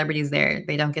the celebrities there,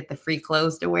 they don't get the free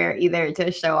clothes to wear either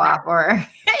to show off or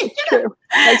True.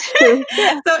 That's true.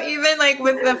 Yeah. So even like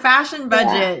with the fashion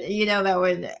budget, that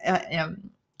would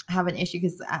have an issue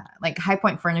because like High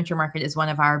Point Furniture Market is one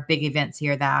of our big events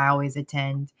here that I always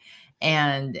attend.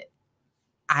 And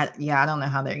I don't know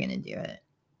how they're going to do it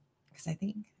because I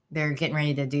think they're getting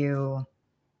ready to do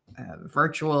a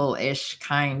virtual-ish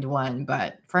kind one,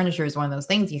 but furniture is one of those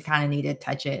things you kind of need to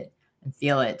touch it and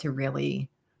feel it to really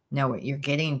know what you're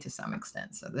getting to some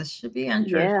extent. So this should be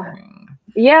interesting.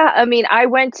 Yeah. I mean, I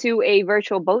went to a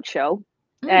virtual boat show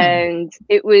and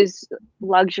it was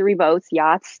luxury boats,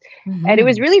 yachts. And it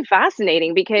was really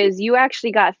fascinating because you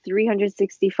actually got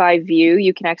 365 view.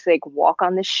 You can actually like walk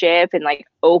on the ship and like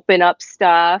open up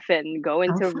stuff and go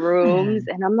into rooms.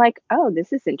 And I'm like, oh,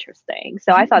 this is interesting.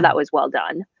 So I thought that was well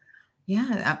done.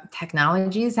 Yeah,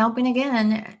 technology is helping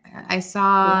again. I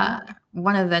saw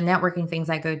one of the networking things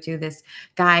I go to, this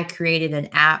guy created an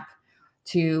app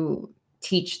to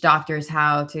teach doctors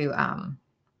how to,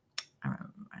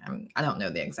 I don't know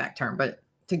the exact term, but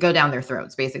to go down their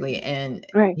throats basically. And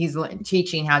he's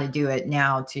teaching how to do it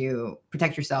now to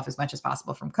protect yourself as much as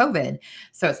possible from COVID.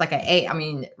 So it's like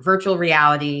virtual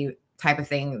reality type of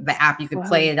thing. The app, you could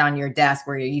play it on your desk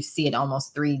where you see it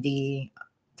almost 3D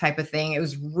type of thing. It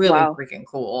was really freaking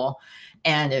cool.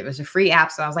 And it was a free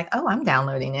app. So I was like, oh, I'm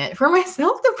downloading it for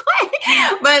myself to play.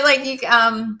 But like you,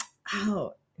 I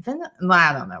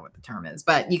don't know what the term is,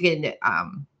 but you could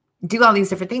do all these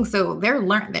different things. So they're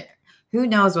learning that. Who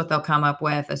knows what they'll come up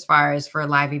with as far as for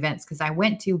live events. Cause I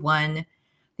went to one, I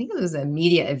think it was a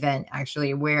media event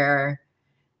actually, where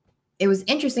it was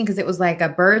interesting because it was like a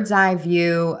bird's eye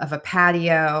view of a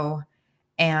patio,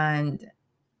 and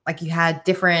like you had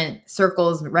different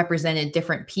circles represented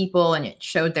different people, and it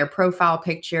showed their profile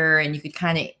picture, and you could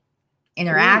kind of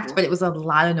interact, but it was a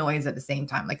lot of noise at the same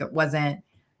time. Like it wasn't,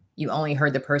 you only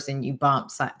heard the person you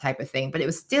bumped type of thing, but it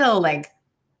was still like,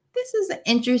 this is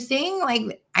interesting.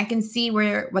 Like I can see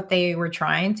what they were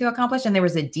trying to accomplish. And there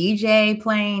was a DJ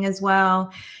playing as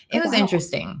well. It was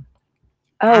interesting.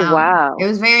 Oh, wow. It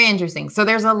was very interesting. So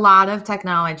there's a lot of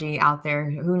technology out there.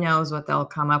 Who knows what they'll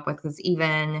come up with? Because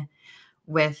even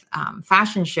with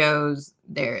fashion shows,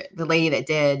 the lady that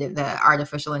did the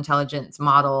artificial intelligence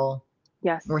model,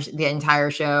 the entire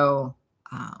show,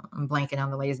 I'm blanking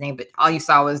on the lady's name, but all you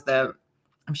saw was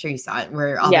I'm sure you saw it,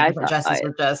 where all the different dresses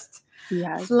were just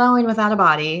flowing without a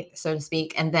body, so to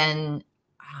speak. And then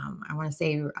I want to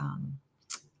say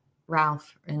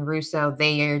Ralph and Russo,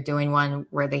 they are doing one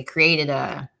where they created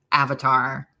a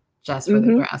avatar just for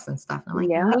the dress and stuff. And I'm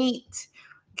like, wait,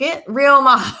 get real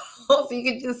models. You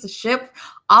could just ship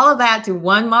all of that to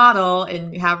one model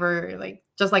and have her like,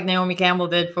 just like Naomi Campbell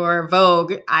did for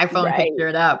Vogue, iPhone picture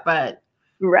it up. But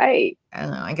I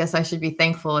don't know. I guess I should be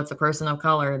thankful it's a person of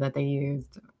color that they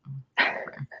used.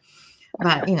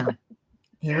 But,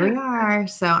 here we are.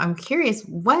 So I'm curious,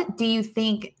 what do you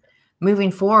think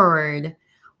moving forward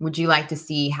would you like to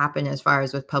see happen as far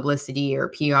as with publicity or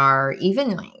PR,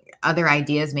 even like other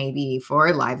ideas maybe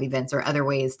for live events or other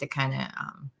ways to kind of,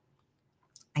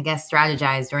 I guess,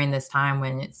 strategize during this time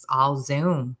when it's all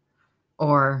Zoom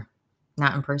or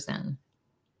not in person?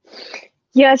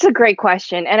 Yeah, it's a great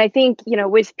question. And I think,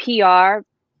 with PR,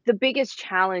 the biggest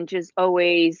challenge is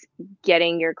always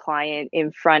getting your client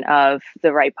in front of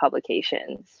the right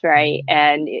publications, right?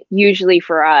 And usually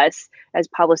for us as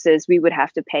publicists, we would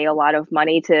have to pay a lot of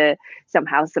money to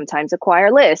sometimes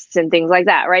acquire lists and things like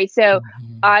that, right? So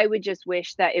I would just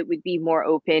wish that it would be more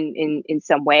open in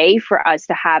some way for us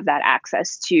to have that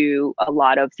access to a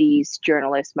lot of these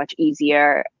journalists much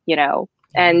easier,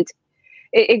 and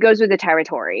it goes with the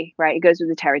territory, right? It goes with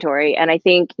the territory. And I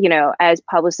think, as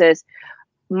publicists,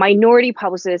 minority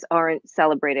publicists aren't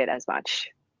celebrated as much.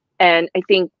 And I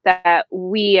think that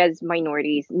we as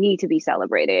minorities need to be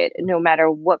celebrated no matter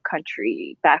what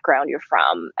country background you're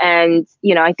from. And,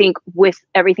 I think with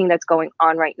everything that's going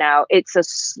on right now, it's a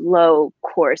slow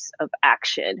course of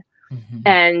action.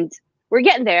 And we're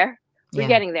getting there. We're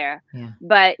getting there.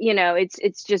 But,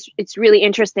 it's really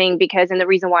interesting because, and the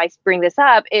reason why I bring this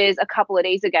up is a couple of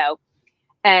days ago,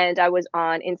 and I was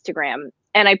on Instagram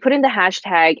and I put in the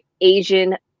hashtag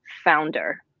Asian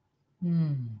founder,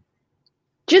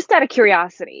 just out of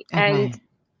curiosity. And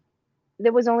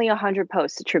there was only 100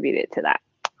 posts attributed to that.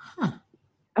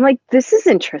 I'm like, this is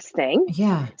interesting.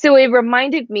 So it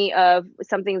reminded me of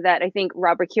something that I think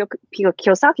Robert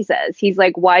Kiyosaki says. He's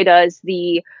like, why does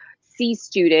the C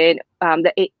student,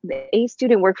 the A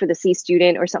student work for the C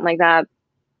student or something like that?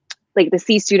 Like the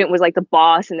C student was like the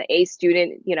boss, and the A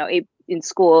student, in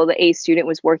school, the A student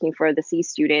was working for the C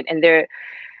student. And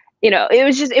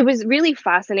it was really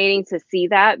fascinating to see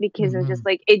that, because I'm just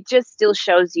like, it just still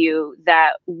shows you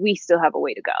that we still have a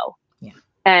way to go. Yeah.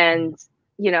 And,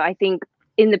 I think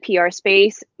in the PR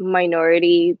space,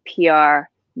 minority PR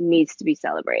needs to be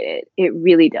celebrated. It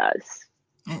really does.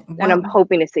 And I'm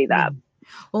hoping to see that.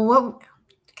 Well,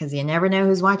 because you never know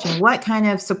who's watching. What kind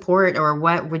of support, or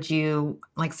what would you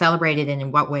like celebrate it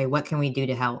in what way? What can we do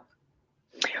to help?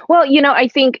 Well, I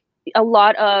think a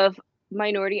lot of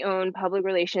minority-owned public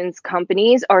relations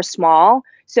companies are small.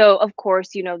 So, of course,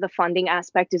 the funding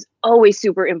aspect is always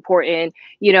super important.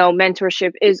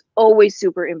 Mentorship is always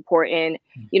super important.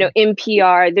 In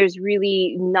PR, there's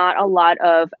really not a lot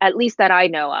of, at least that I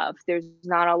know of, there's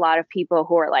not a lot of people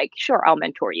who are like, sure, I'll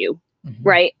mentor you,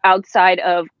 right? Outside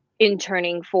of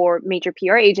interning for major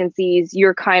PR agencies,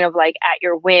 you're kind of like at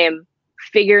your whim,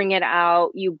 figuring it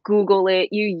out. You Google it,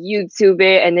 you YouTube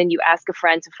it, and then you ask a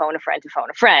friend to phone a friend to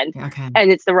phone a friend. Okay.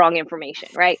 And it's the wrong information,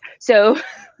 right? So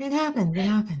it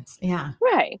happens. Yeah.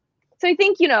 Right. So I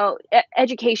think,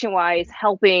 education wise,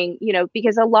 helping,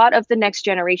 because a lot of the next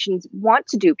generations want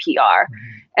to do PR,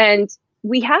 and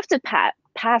we have to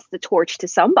pass the torch to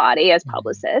somebody as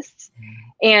publicists.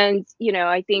 And,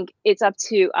 I think it's up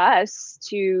to us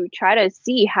to try to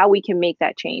see how we can make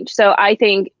that change. So I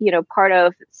think, part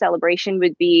of celebration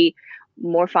would be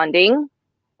more funding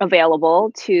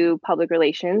available to public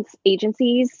relations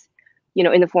agencies,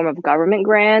 in the form of government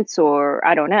grants, or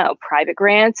I don't know, private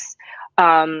grants.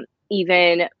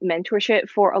 Even mentorship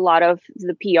for a lot of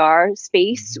the PR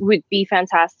space would be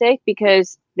fantastic,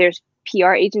 because there's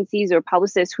PR agencies or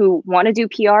publicists who want to do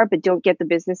PR but don't get the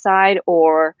business side,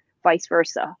 or vice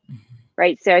versa.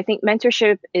 Right. So I think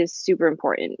mentorship is super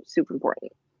important.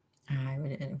 I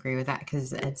would agree with that,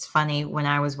 because it's funny, when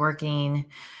I was working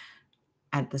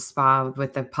at the spa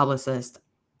with the publicist,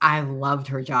 I loved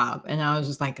her job. And I was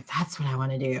just like, that's what I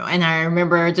want to do. And I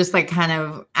remember just like kind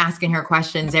of asking her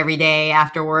questions every day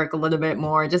after work a little bit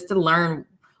more, just to learn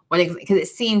because it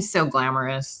seems so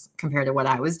glamorous compared to what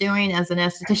I was doing as an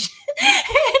esthetician.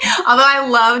 Although I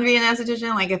loved being an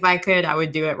esthetician, like if I could, I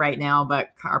would do it right now,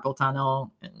 but carpal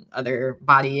tunnel and other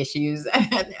body issues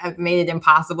have made it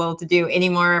impossible to do any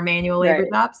more manual labor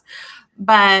jobs.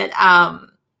 But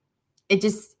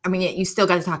you still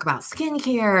got to talk about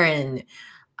skincare, and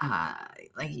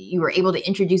like you were able to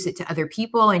introduce it to other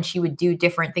people, and she would do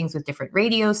different things with different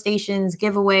radio stations,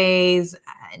 giveaways.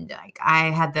 And like I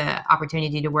had the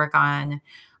opportunity to work on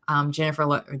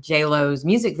Jennifer J-Lo's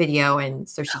music video. And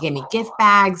so she gave me gift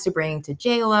bags to bring to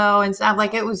J-Lo and stuff.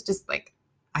 Like, it was just like,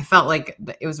 I felt like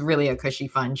it was really a cushy,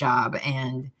 fun job.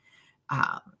 And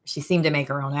she seemed to make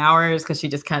her own hours, because she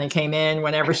just kind of came in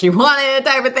whenever she wanted,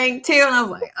 type of thing too. And I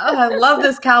was like, oh, I love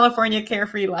this California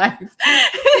carefree life.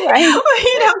 Right.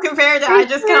 Compared to I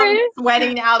just come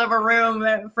sweating out of a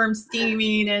room from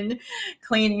steaming and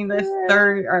cleaning this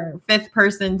third or fifth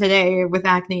person today with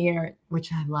acne,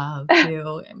 which I love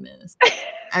too.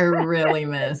 I really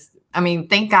miss. I mean,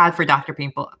 thank God for Dr.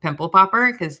 Pimple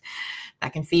Popper, because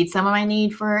that can feed some of my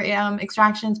need for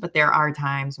extractions. But there are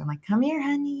times where I'm like, come here,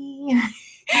 honey.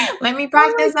 Let me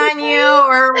practice on you.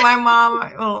 Or my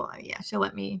mom, she'll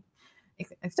let me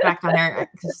extract on her,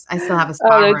 because I still have a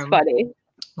spa room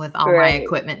with all my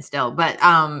equipment still. But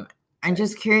I'm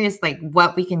just curious, like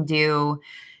what we can do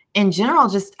in general.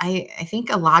 Just I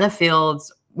think a lot of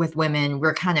fields with women,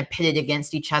 we're kind of pitted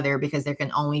against each other, because there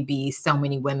can only be so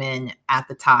many women at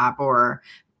the top, or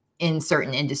in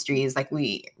certain industries. Like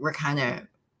we're kind of,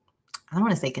 I don't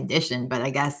want to say conditioned, but I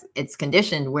guess it's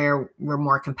conditioned where we're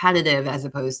more competitive as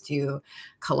opposed to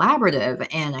collaborative.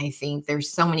 And I think there's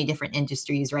so many different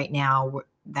industries right now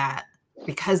that,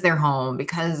 because they're home,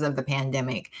 because of the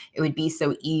pandemic, it would be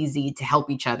so easy to help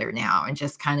each other now and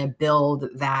just kind of build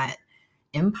that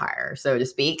empire, so to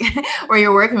speak, where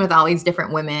you're working with all these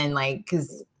different women, like,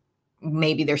 because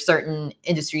maybe there's certain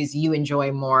industries you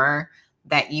enjoy more,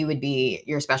 that you would be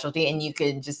your specialty, and you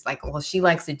could just like, well, she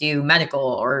likes to do medical,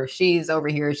 or she's over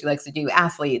here, she likes to do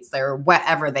athletes, or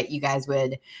whatever, that you guys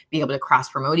would be able to cross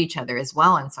promote each other as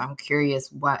well. And so I'm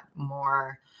curious what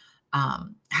more,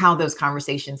 how those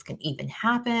conversations can even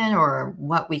happen, or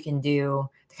what we can do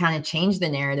to kind of change the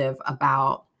narrative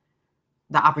about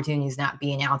the opportunities not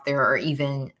being out there, or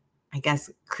even, I guess,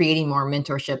 creating more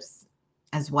mentorships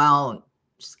as well,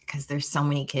 just because there's so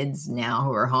many kids now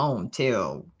who are home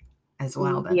too, as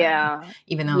well. That,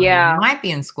 even though they might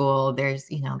be in school, there's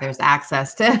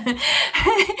access to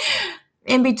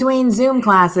in between Zoom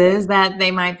classes that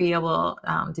they might be able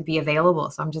to be available.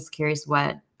 So I'm just curious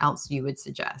what else you would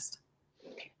suggest.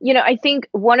 I think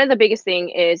one of the biggest thing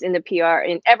is in the PR,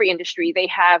 in every industry, they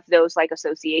have those like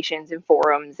associations and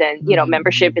forums, and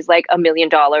membership is like $1 million,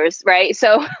 right?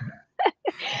 So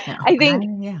I think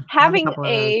I have a having couple of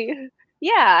those.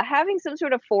 having some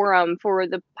sort of forum for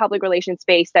the public relations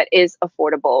space that is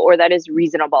affordable or that is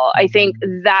reasonable, I think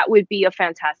that would be a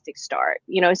fantastic start,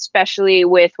 especially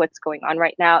with what's going on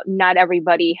right now. Not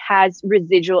everybody has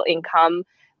residual income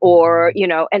or,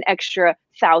 an extra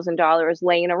 $1,000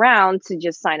 laying around to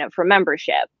just sign up for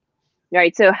membership.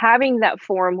 Right. So having that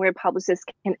forum where publicists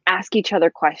can ask each other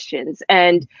questions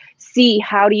and see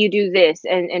how do you do this?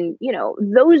 And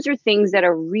those are things that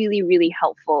are really, really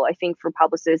helpful, I think, for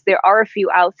publicists. There are a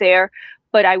few out there,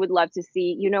 but I would love to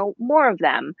see, more of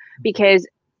them, because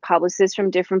publicists from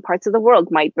different parts of the world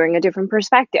might bring a different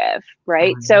perspective.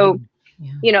 Right. So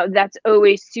that's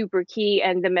always super key.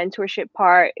 And the mentorship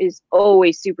part is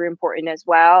always super important as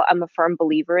well. I'm a firm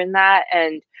believer in that.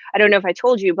 And I don't know if I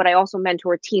told you, but I also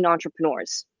mentor teen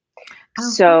entrepreneurs.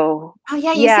 You said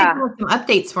you had some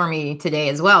updates for me today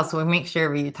as well. So we'll make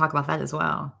sure we talk about that as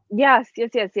well. Yes,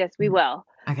 we will.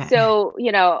 Okay. So,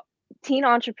 teen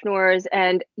entrepreneurs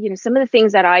and, some of the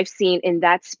things that I've seen in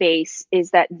that space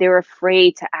is that they're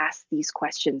afraid to ask these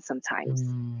questions sometimes.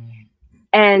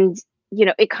 And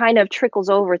it kind of trickles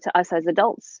over to us as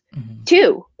adults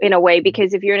too, in a way,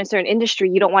 because if you're in a certain industry,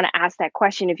 you don't want to ask that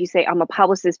question. If you say I'm a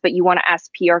publicist, but you want to ask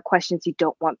PR questions, you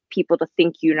don't want people to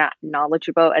think you're not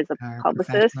knowledgeable as a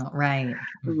publicist. Right.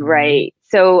 Right.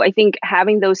 So I think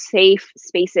having those safe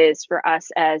spaces for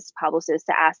us as publicists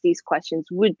to ask these questions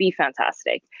would be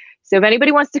fantastic. So if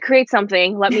anybody wants to create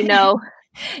something, let me know.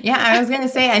 I was going to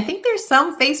say, I think there's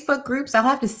some Facebook groups. I'll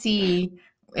have to see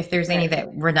if there's any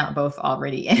that we're not both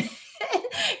already in.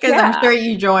 Because I'm sure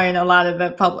you join a lot of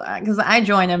the public, because I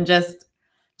join them just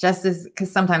as,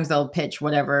 because sometimes they'll pitch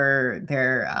whatever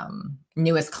their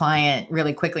newest client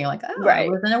really quickly. Like, I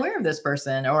wasn't aware of this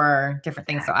person, or different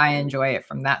things. So I enjoy it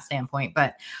from that standpoint.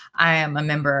 But I am a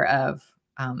member of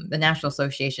the National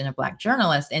Association of Black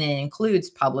Journalists, and it includes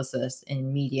publicists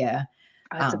in media,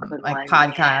 like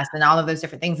podcasts and all of those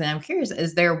different things. And I'm curious,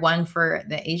 is there one for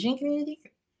the Asian community?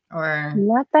 Or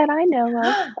not that I know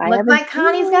of. Looks like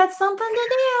Connie's got something to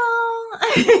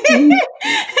do.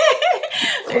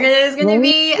 There's going to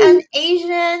be an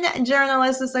Asian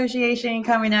Journalists Association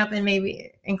coming up, and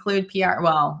maybe include PR.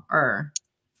 Well, or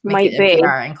make it a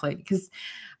PR include, because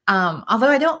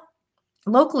although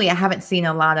I haven't seen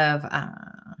a lot of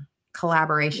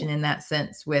collaboration in that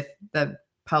sense with the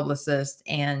publicist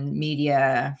and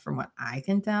media. From what I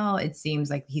can tell, it seems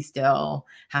like he still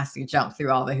has to jump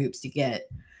through all the hoops to get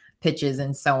pitches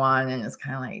and so on. And it's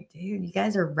kind of like, dude, you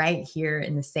guys are right here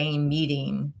in the same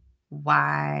meeting.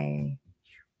 Why?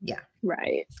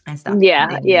 Right. I stopped.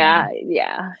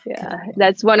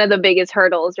 That's one of the biggest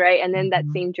hurdles, right? And then that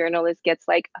same journalist gets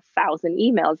like 1,000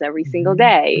 emails every single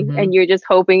day, and you're just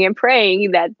hoping and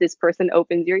praying that this person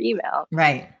opens your email.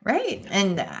 Right.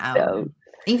 And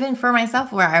even for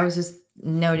myself, where I was just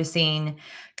noticing,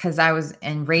 because I was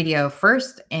in radio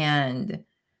first, and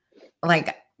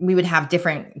like we would have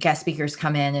different guest speakers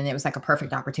come in, and it was like a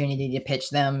perfect opportunity to pitch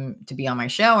them to be on my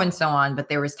show and so on. But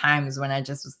there was times when I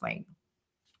just was like,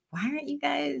 why aren't you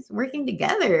guys working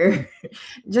together?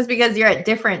 Just because you're at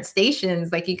different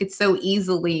stations, like you could so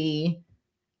easily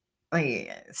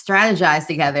like strategize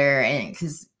together, and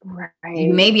because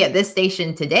you may be at this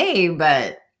station today,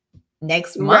 but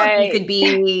next month you could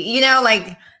be,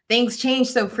 like things change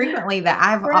so frequently that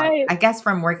I guess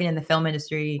from working in the film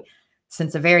industry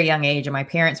since a very young age, and my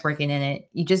parents working in it,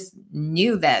 you just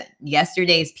knew that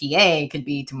yesterday's PA could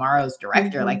be tomorrow's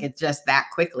director. Like it's just that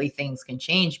quickly things can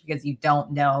change, because you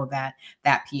don't know that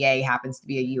PA happens to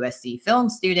be a USC film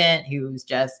student who's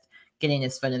just getting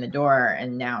his foot in the door,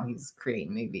 and now he's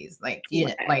creating movies. Like, you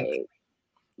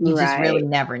just really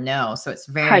never know. So it's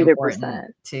very 100%.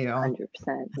 Important to 100%.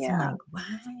 Yeah. Like,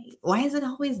 why is it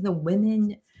always the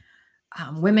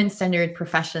women-centered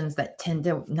professions that tend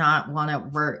to not want to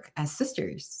work as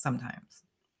sisters sometimes?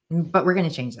 But we're going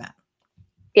to change that.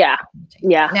 Yeah.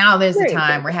 Now there's the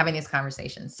time we're having these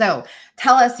conversations. So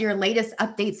tell us your latest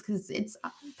updates, because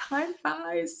time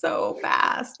flies so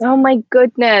fast. Oh my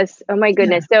goodness.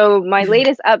 So my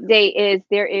latest update is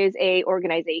there is a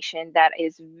organization that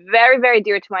is very, very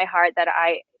dear to my heart, that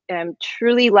I am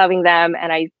truly loving them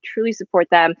and I truly support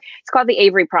them. It's called the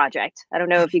Avery Project. I don't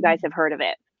know if you guys have heard of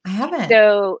it. I haven't.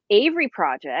 So Avery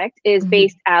Project is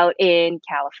based out in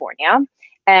California,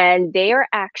 and they are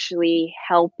actually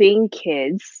helping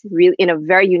kids really in a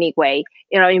very unique way,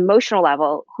 on an emotional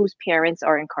level, whose parents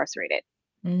are incarcerated.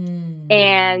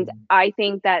 And I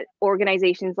think that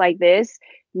organizations like this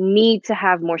need to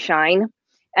have more shine.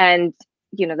 And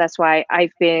that's why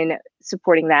I've been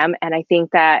supporting them. And I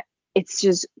think that it's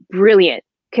just brilliant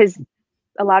because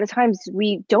a lot of times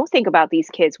we don't think about these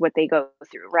kids, what they go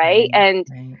through. Right. Right.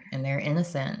 And they're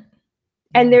innocent.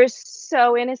 And they're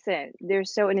so innocent. They're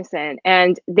so innocent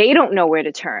and they don't know where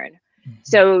to turn.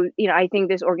 So, I think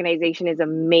this organization is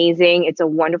amazing. It's a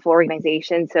wonderful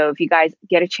organization. So if you guys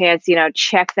get a chance,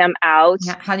 check them out.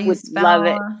 Yeah. How do you spell? Love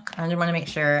it. I just want to make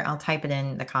sure. I'll type it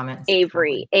in the comments.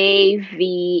 Avery,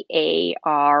 Avary,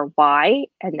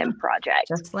 and then project.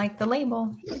 Just like the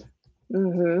label.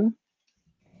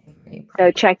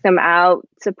 So check them out,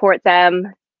 support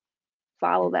them,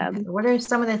 follow them. What are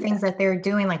some of the things that they're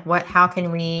doing? Like how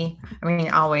can we,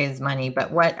 always money,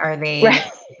 but what are they?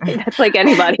 Right. That's like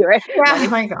anybody, right? Yeah,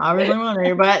 like obviously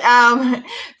money, but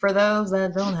for those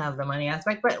that don't have the money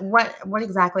aspect, but what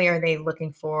exactly are they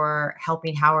looking for?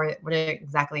 Helping? What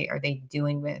exactly are they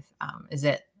doing with? Is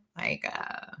it like?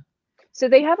 So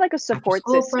they have like a support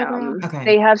system. Okay.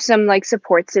 They have some like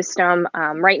support system.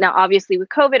 Right now, obviously with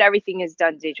COVID, everything is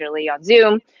done digitally on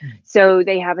Zoom. So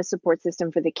they have a support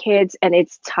system for the kids and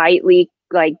it's tightly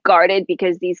like guarded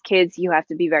because these kids, you have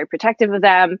to be very protective of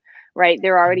them, right?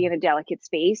 They're already in a delicate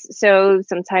space. So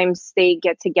sometimes they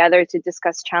get together to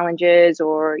discuss challenges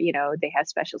or, they have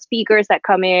special speakers that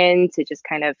come in to just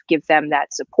kind of give them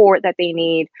that support that they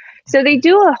need. So they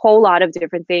do a whole lot of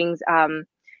different things.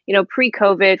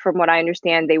 Pre-COVID, from what I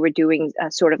understand, they were doing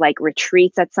sort of like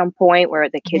retreats at some point where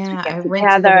the kids would get together.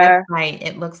 Went to the website.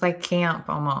 It looks like camp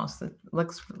almost. It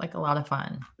looks like a lot of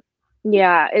fun.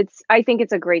 Yeah, I think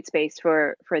it's a great space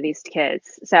for these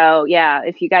kids. So yeah,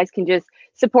 if you guys can just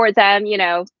support them,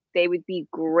 they would be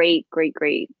great.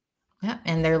 Yeah,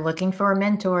 and they're looking for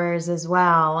mentors as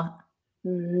well.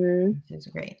 Which is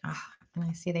great. And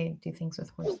I see they do things with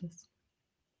horses.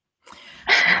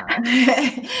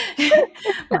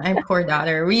 My poor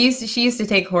daughter. She used to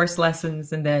take horse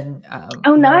lessons and then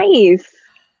nice.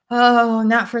 Oh,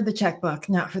 not for the checkbook.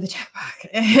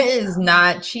 It is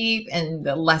not cheap and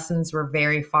the lessons were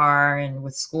very far and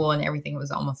with school and everything it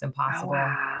was almost impossible.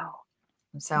 Wow.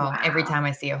 So every time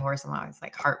I see a horse I'm always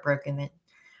like heartbroken that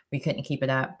we couldn't keep it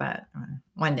up, but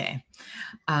one day.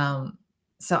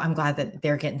 So I'm glad that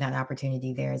they're getting that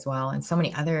opportunity there as well. And so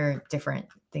many other different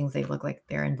things they look like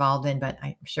they're involved in, but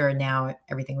I'm sure now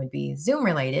everything would be Zoom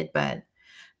related, but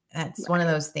that's one of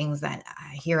those things that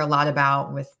I hear a lot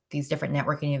about with these different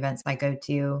networking events I go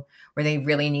to where they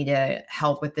really need to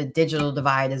help with the digital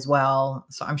divide as well.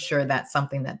 So I'm sure that's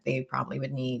something that they probably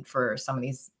would need for some of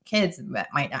these kids that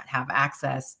might not have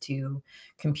access to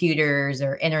computers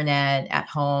or internet at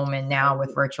home. And now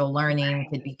with virtual learning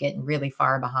could be getting really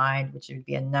far behind, which would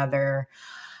be another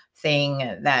thing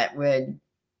that would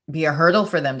be a hurdle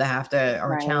for them to have to,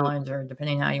 or a challenge, or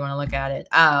depending on how you want to look at it,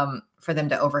 for them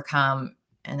to overcome.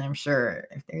 And I'm sure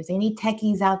if there's any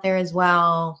techies out there as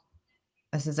well,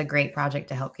 this is a great project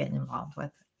to help get involved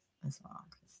with as well.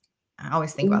 I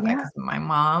always think about that because my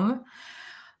mom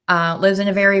lives in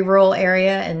a very rural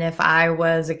area. And if I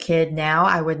was a kid now,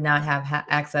 I would not have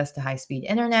access to high-speed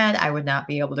internet. I would not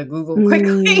be able to Google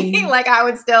quickly. Like I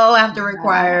would still have to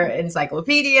require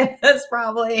encyclopedias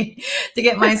probably to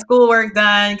get my schoolwork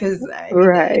done because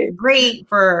it's great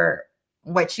for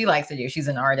what she likes to do. She's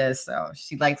an artist, so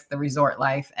she likes the resort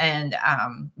life and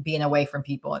being away from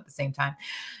people at the same time.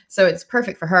 So it's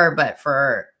perfect for her, but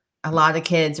for a lot of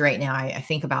kids right now, I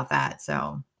think about that.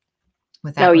 So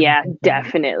with that,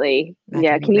 definitely.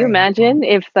 Yeah. Can you imagine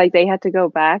if like they had to go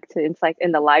back to, it's like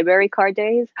in the library card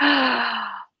days?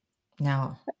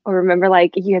 No. Or remember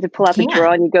like you had to pull out the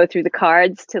drawer and you go through the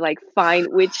cards to like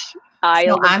find which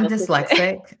aisle. So I'm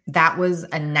dyslexic. That was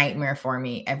a nightmare for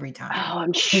me every time. Oh,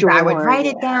 I'm sure. I would write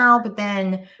it down, but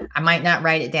then I might not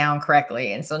write it down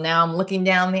correctly. And so now I'm looking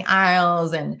down the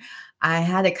aisles and I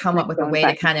had to come up with a way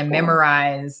to kind of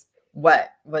memorize what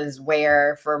was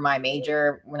where for my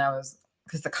major when I was,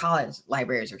 because the college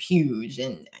libraries are huge.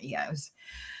 And yeah, it was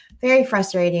very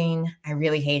frustrating. I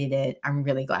really hated it. I'm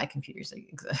really glad computers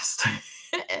exist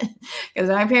because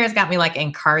my parents got me like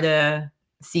Encarta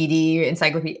CD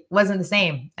encyclopedia. It wasn't the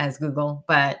same as Google,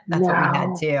 but that's what we had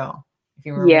too. If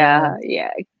you remember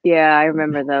yeah, I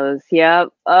remember those. Yep.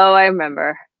 Oh, I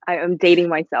remember. I'm dating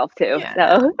myself too. Yeah,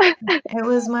 so it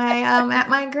was my at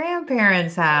my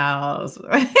grandparents' house.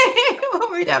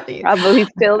 We'd have to probably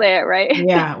still there, right?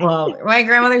 Yeah. Well, my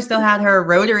grandmother still had her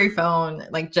rotary phone,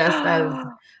 like just as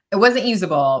it wasn't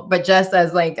usable, but just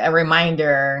as like a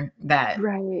reminder that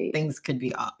things could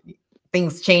be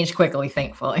things change quickly,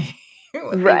 thankfully.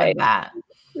 Right.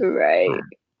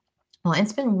 Well,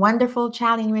 it's been wonderful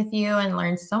chatting with you and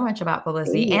learned so much about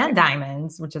publicity and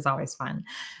diamonds, which is always fun.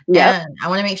 Yep. And I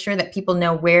want to make sure that people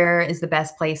know where is the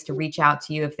best place to reach out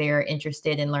to you if they're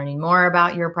interested in learning more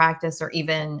about your practice or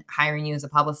even hiring you as a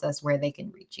publicist, where they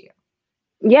can reach you.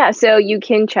 Yeah, so you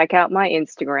can check out my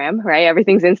Instagram, right?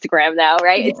 Everything's Instagram now,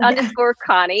 right? It's underscore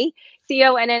Connie,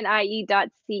 CONNIE.CHI_,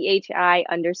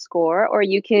 or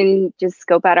you can just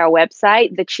scope out our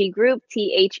website, the Chi Group,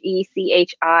 THECHIGROUP.co,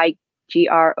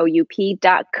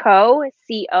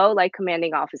 CO like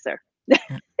commanding officer.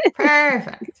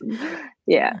 Perfect.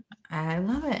 Yeah. I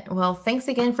love it. Well, thanks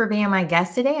again for being my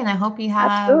guest today. And I hope you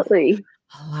have Absolutely.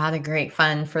 a lot of great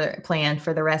fun planned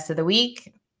for the rest of the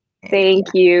week. Thank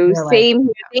you. You're like, Same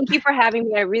here. Thank you for having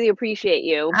me. I really appreciate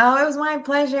you. oh, it was my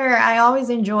pleasure. I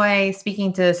always enjoy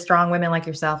speaking to strong women like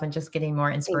yourself and just getting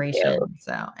more inspiration.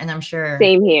 So, and I'm sure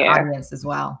Same the here. audience as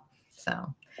well.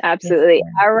 So, Absolutely.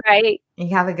 yes, All right. you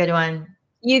have a good one.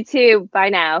 You too. Bye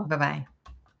now. Bye-bye.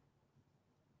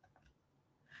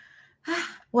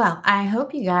 Well, I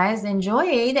hope you guys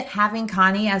enjoyed having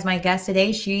Connie as my guest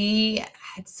today. She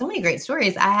had so many great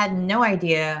stories. I had no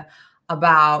idea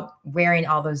about wearing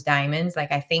all those diamonds.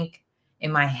 Like, I think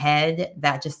in my head,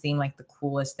 that just seemed like the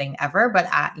coolest thing ever. But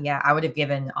I would have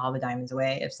given all the diamonds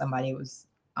away if somebody was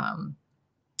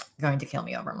going to kill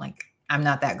me over them. Like, I'm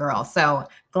not that girl. So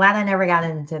glad I never got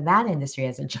into that industry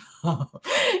as a job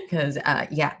because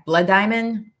blood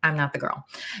diamond, I'm not the girl.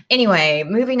 Anyway,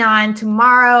 moving on.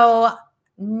 Tomorrow,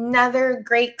 another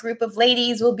great group of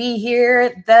ladies will be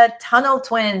here. The Tunnel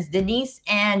Twins, Denise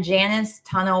and Janice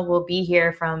Tunnel, will be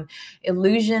here from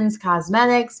Illusions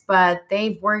Cosmetics, but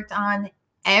they've worked on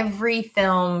every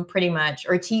film pretty much,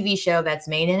 or TV show that's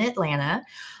made in Atlanta.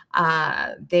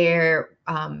 They're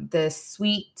the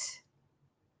Sweet,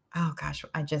 oh gosh,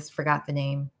 I just forgot the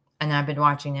name and I've been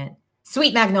watching it.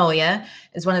 Sweet Magnolia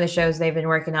is one of the shows they've been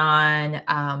working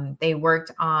on. They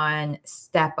worked on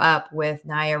Step Up with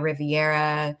Naya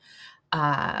Riviera.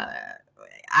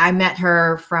 I met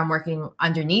her from working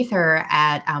underneath her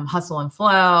at Hustle and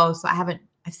Flow. So I've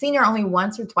seen her only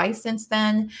once or twice since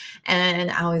then.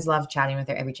 And I always love chatting with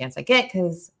her every chance I get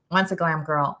because once a glam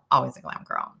girl, always a glam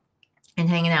girl. And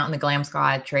hanging out in the Glam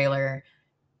Squad trailer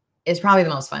is probably the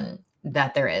most fun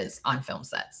that there is on film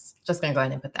sets. Just going to go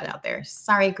ahead and put that out there.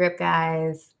 Sorry, grip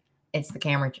guys. It's the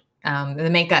camera, the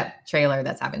makeup trailer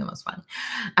that's having the most fun.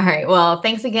 All right. Well,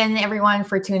 thanks again, everyone,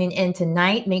 for tuning in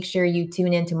tonight. Make sure you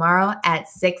tune in tomorrow at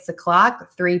 6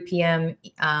 o'clock, 3 p.m.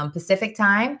 Pacific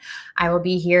time. I will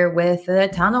be here with the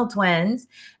Tunnel Twins.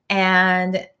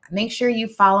 And make sure you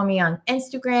follow me on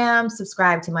Instagram,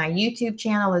 subscribe to my YouTube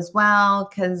channel as well,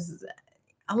 because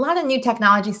a lot of new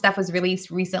technology stuff was released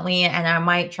recently, and I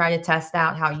might try to test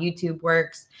out how YouTube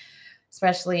works,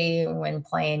 especially when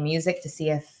playing music, to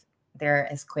see if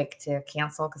they're as quick to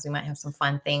cancel, because we might have some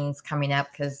fun things coming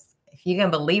up. Because if you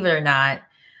can believe it or not,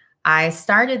 I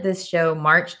started this show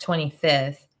March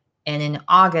 25th, and in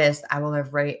August, I will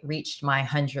have reached my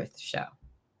 100th show.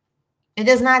 It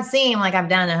does not seem like I've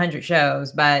done 100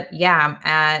 shows, but yeah, I'm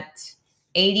at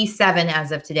 87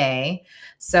 as of today.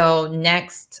 So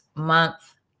next month,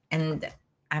 and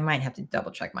I might have to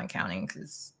double check my counting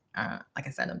because, like I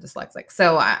said, I'm dyslexic.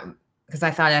 So, because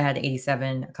I thought I had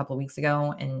 87 a couple of weeks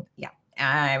ago, and yeah,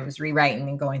 I was rewriting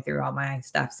and going through all my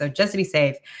stuff. So just to be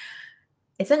safe,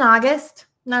 it's in August.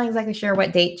 Not exactly sure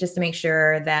what date, just to make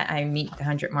sure that I meet the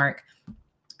 100 mark.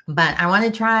 But I want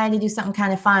to try to do something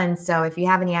kind of fun. So if you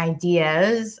have any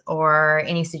ideas or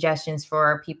any suggestions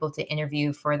for people to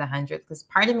interview for the 100th, because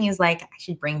part of me is like, I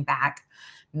should bring back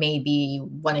maybe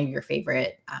one of your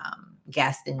favorite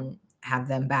guests and have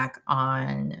them back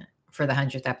on for the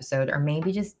 100th episode, or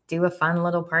maybe just do a fun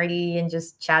little party and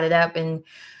just chat it up. And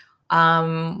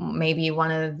maybe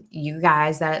one of you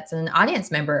guys that's an audience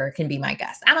member can be my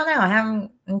guest. I don't know.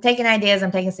 I'm taking ideas.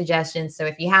 I'm taking suggestions. So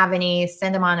if you have any,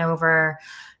 send them on over.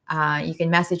 You can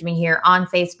message me here on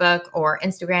Facebook or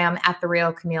Instagram at The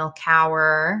Real Camille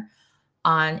Cower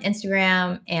on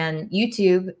Instagram, and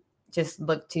YouTube. Just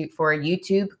look for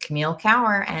YouTube Camille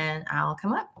Cower and I'll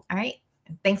come up. All right.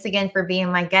 Thanks again for being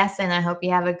my guest, and I hope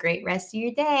you have a great rest of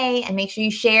your day. And make sure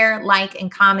you share, like, and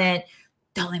comment.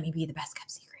 Don't let me be the best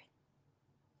kept secret.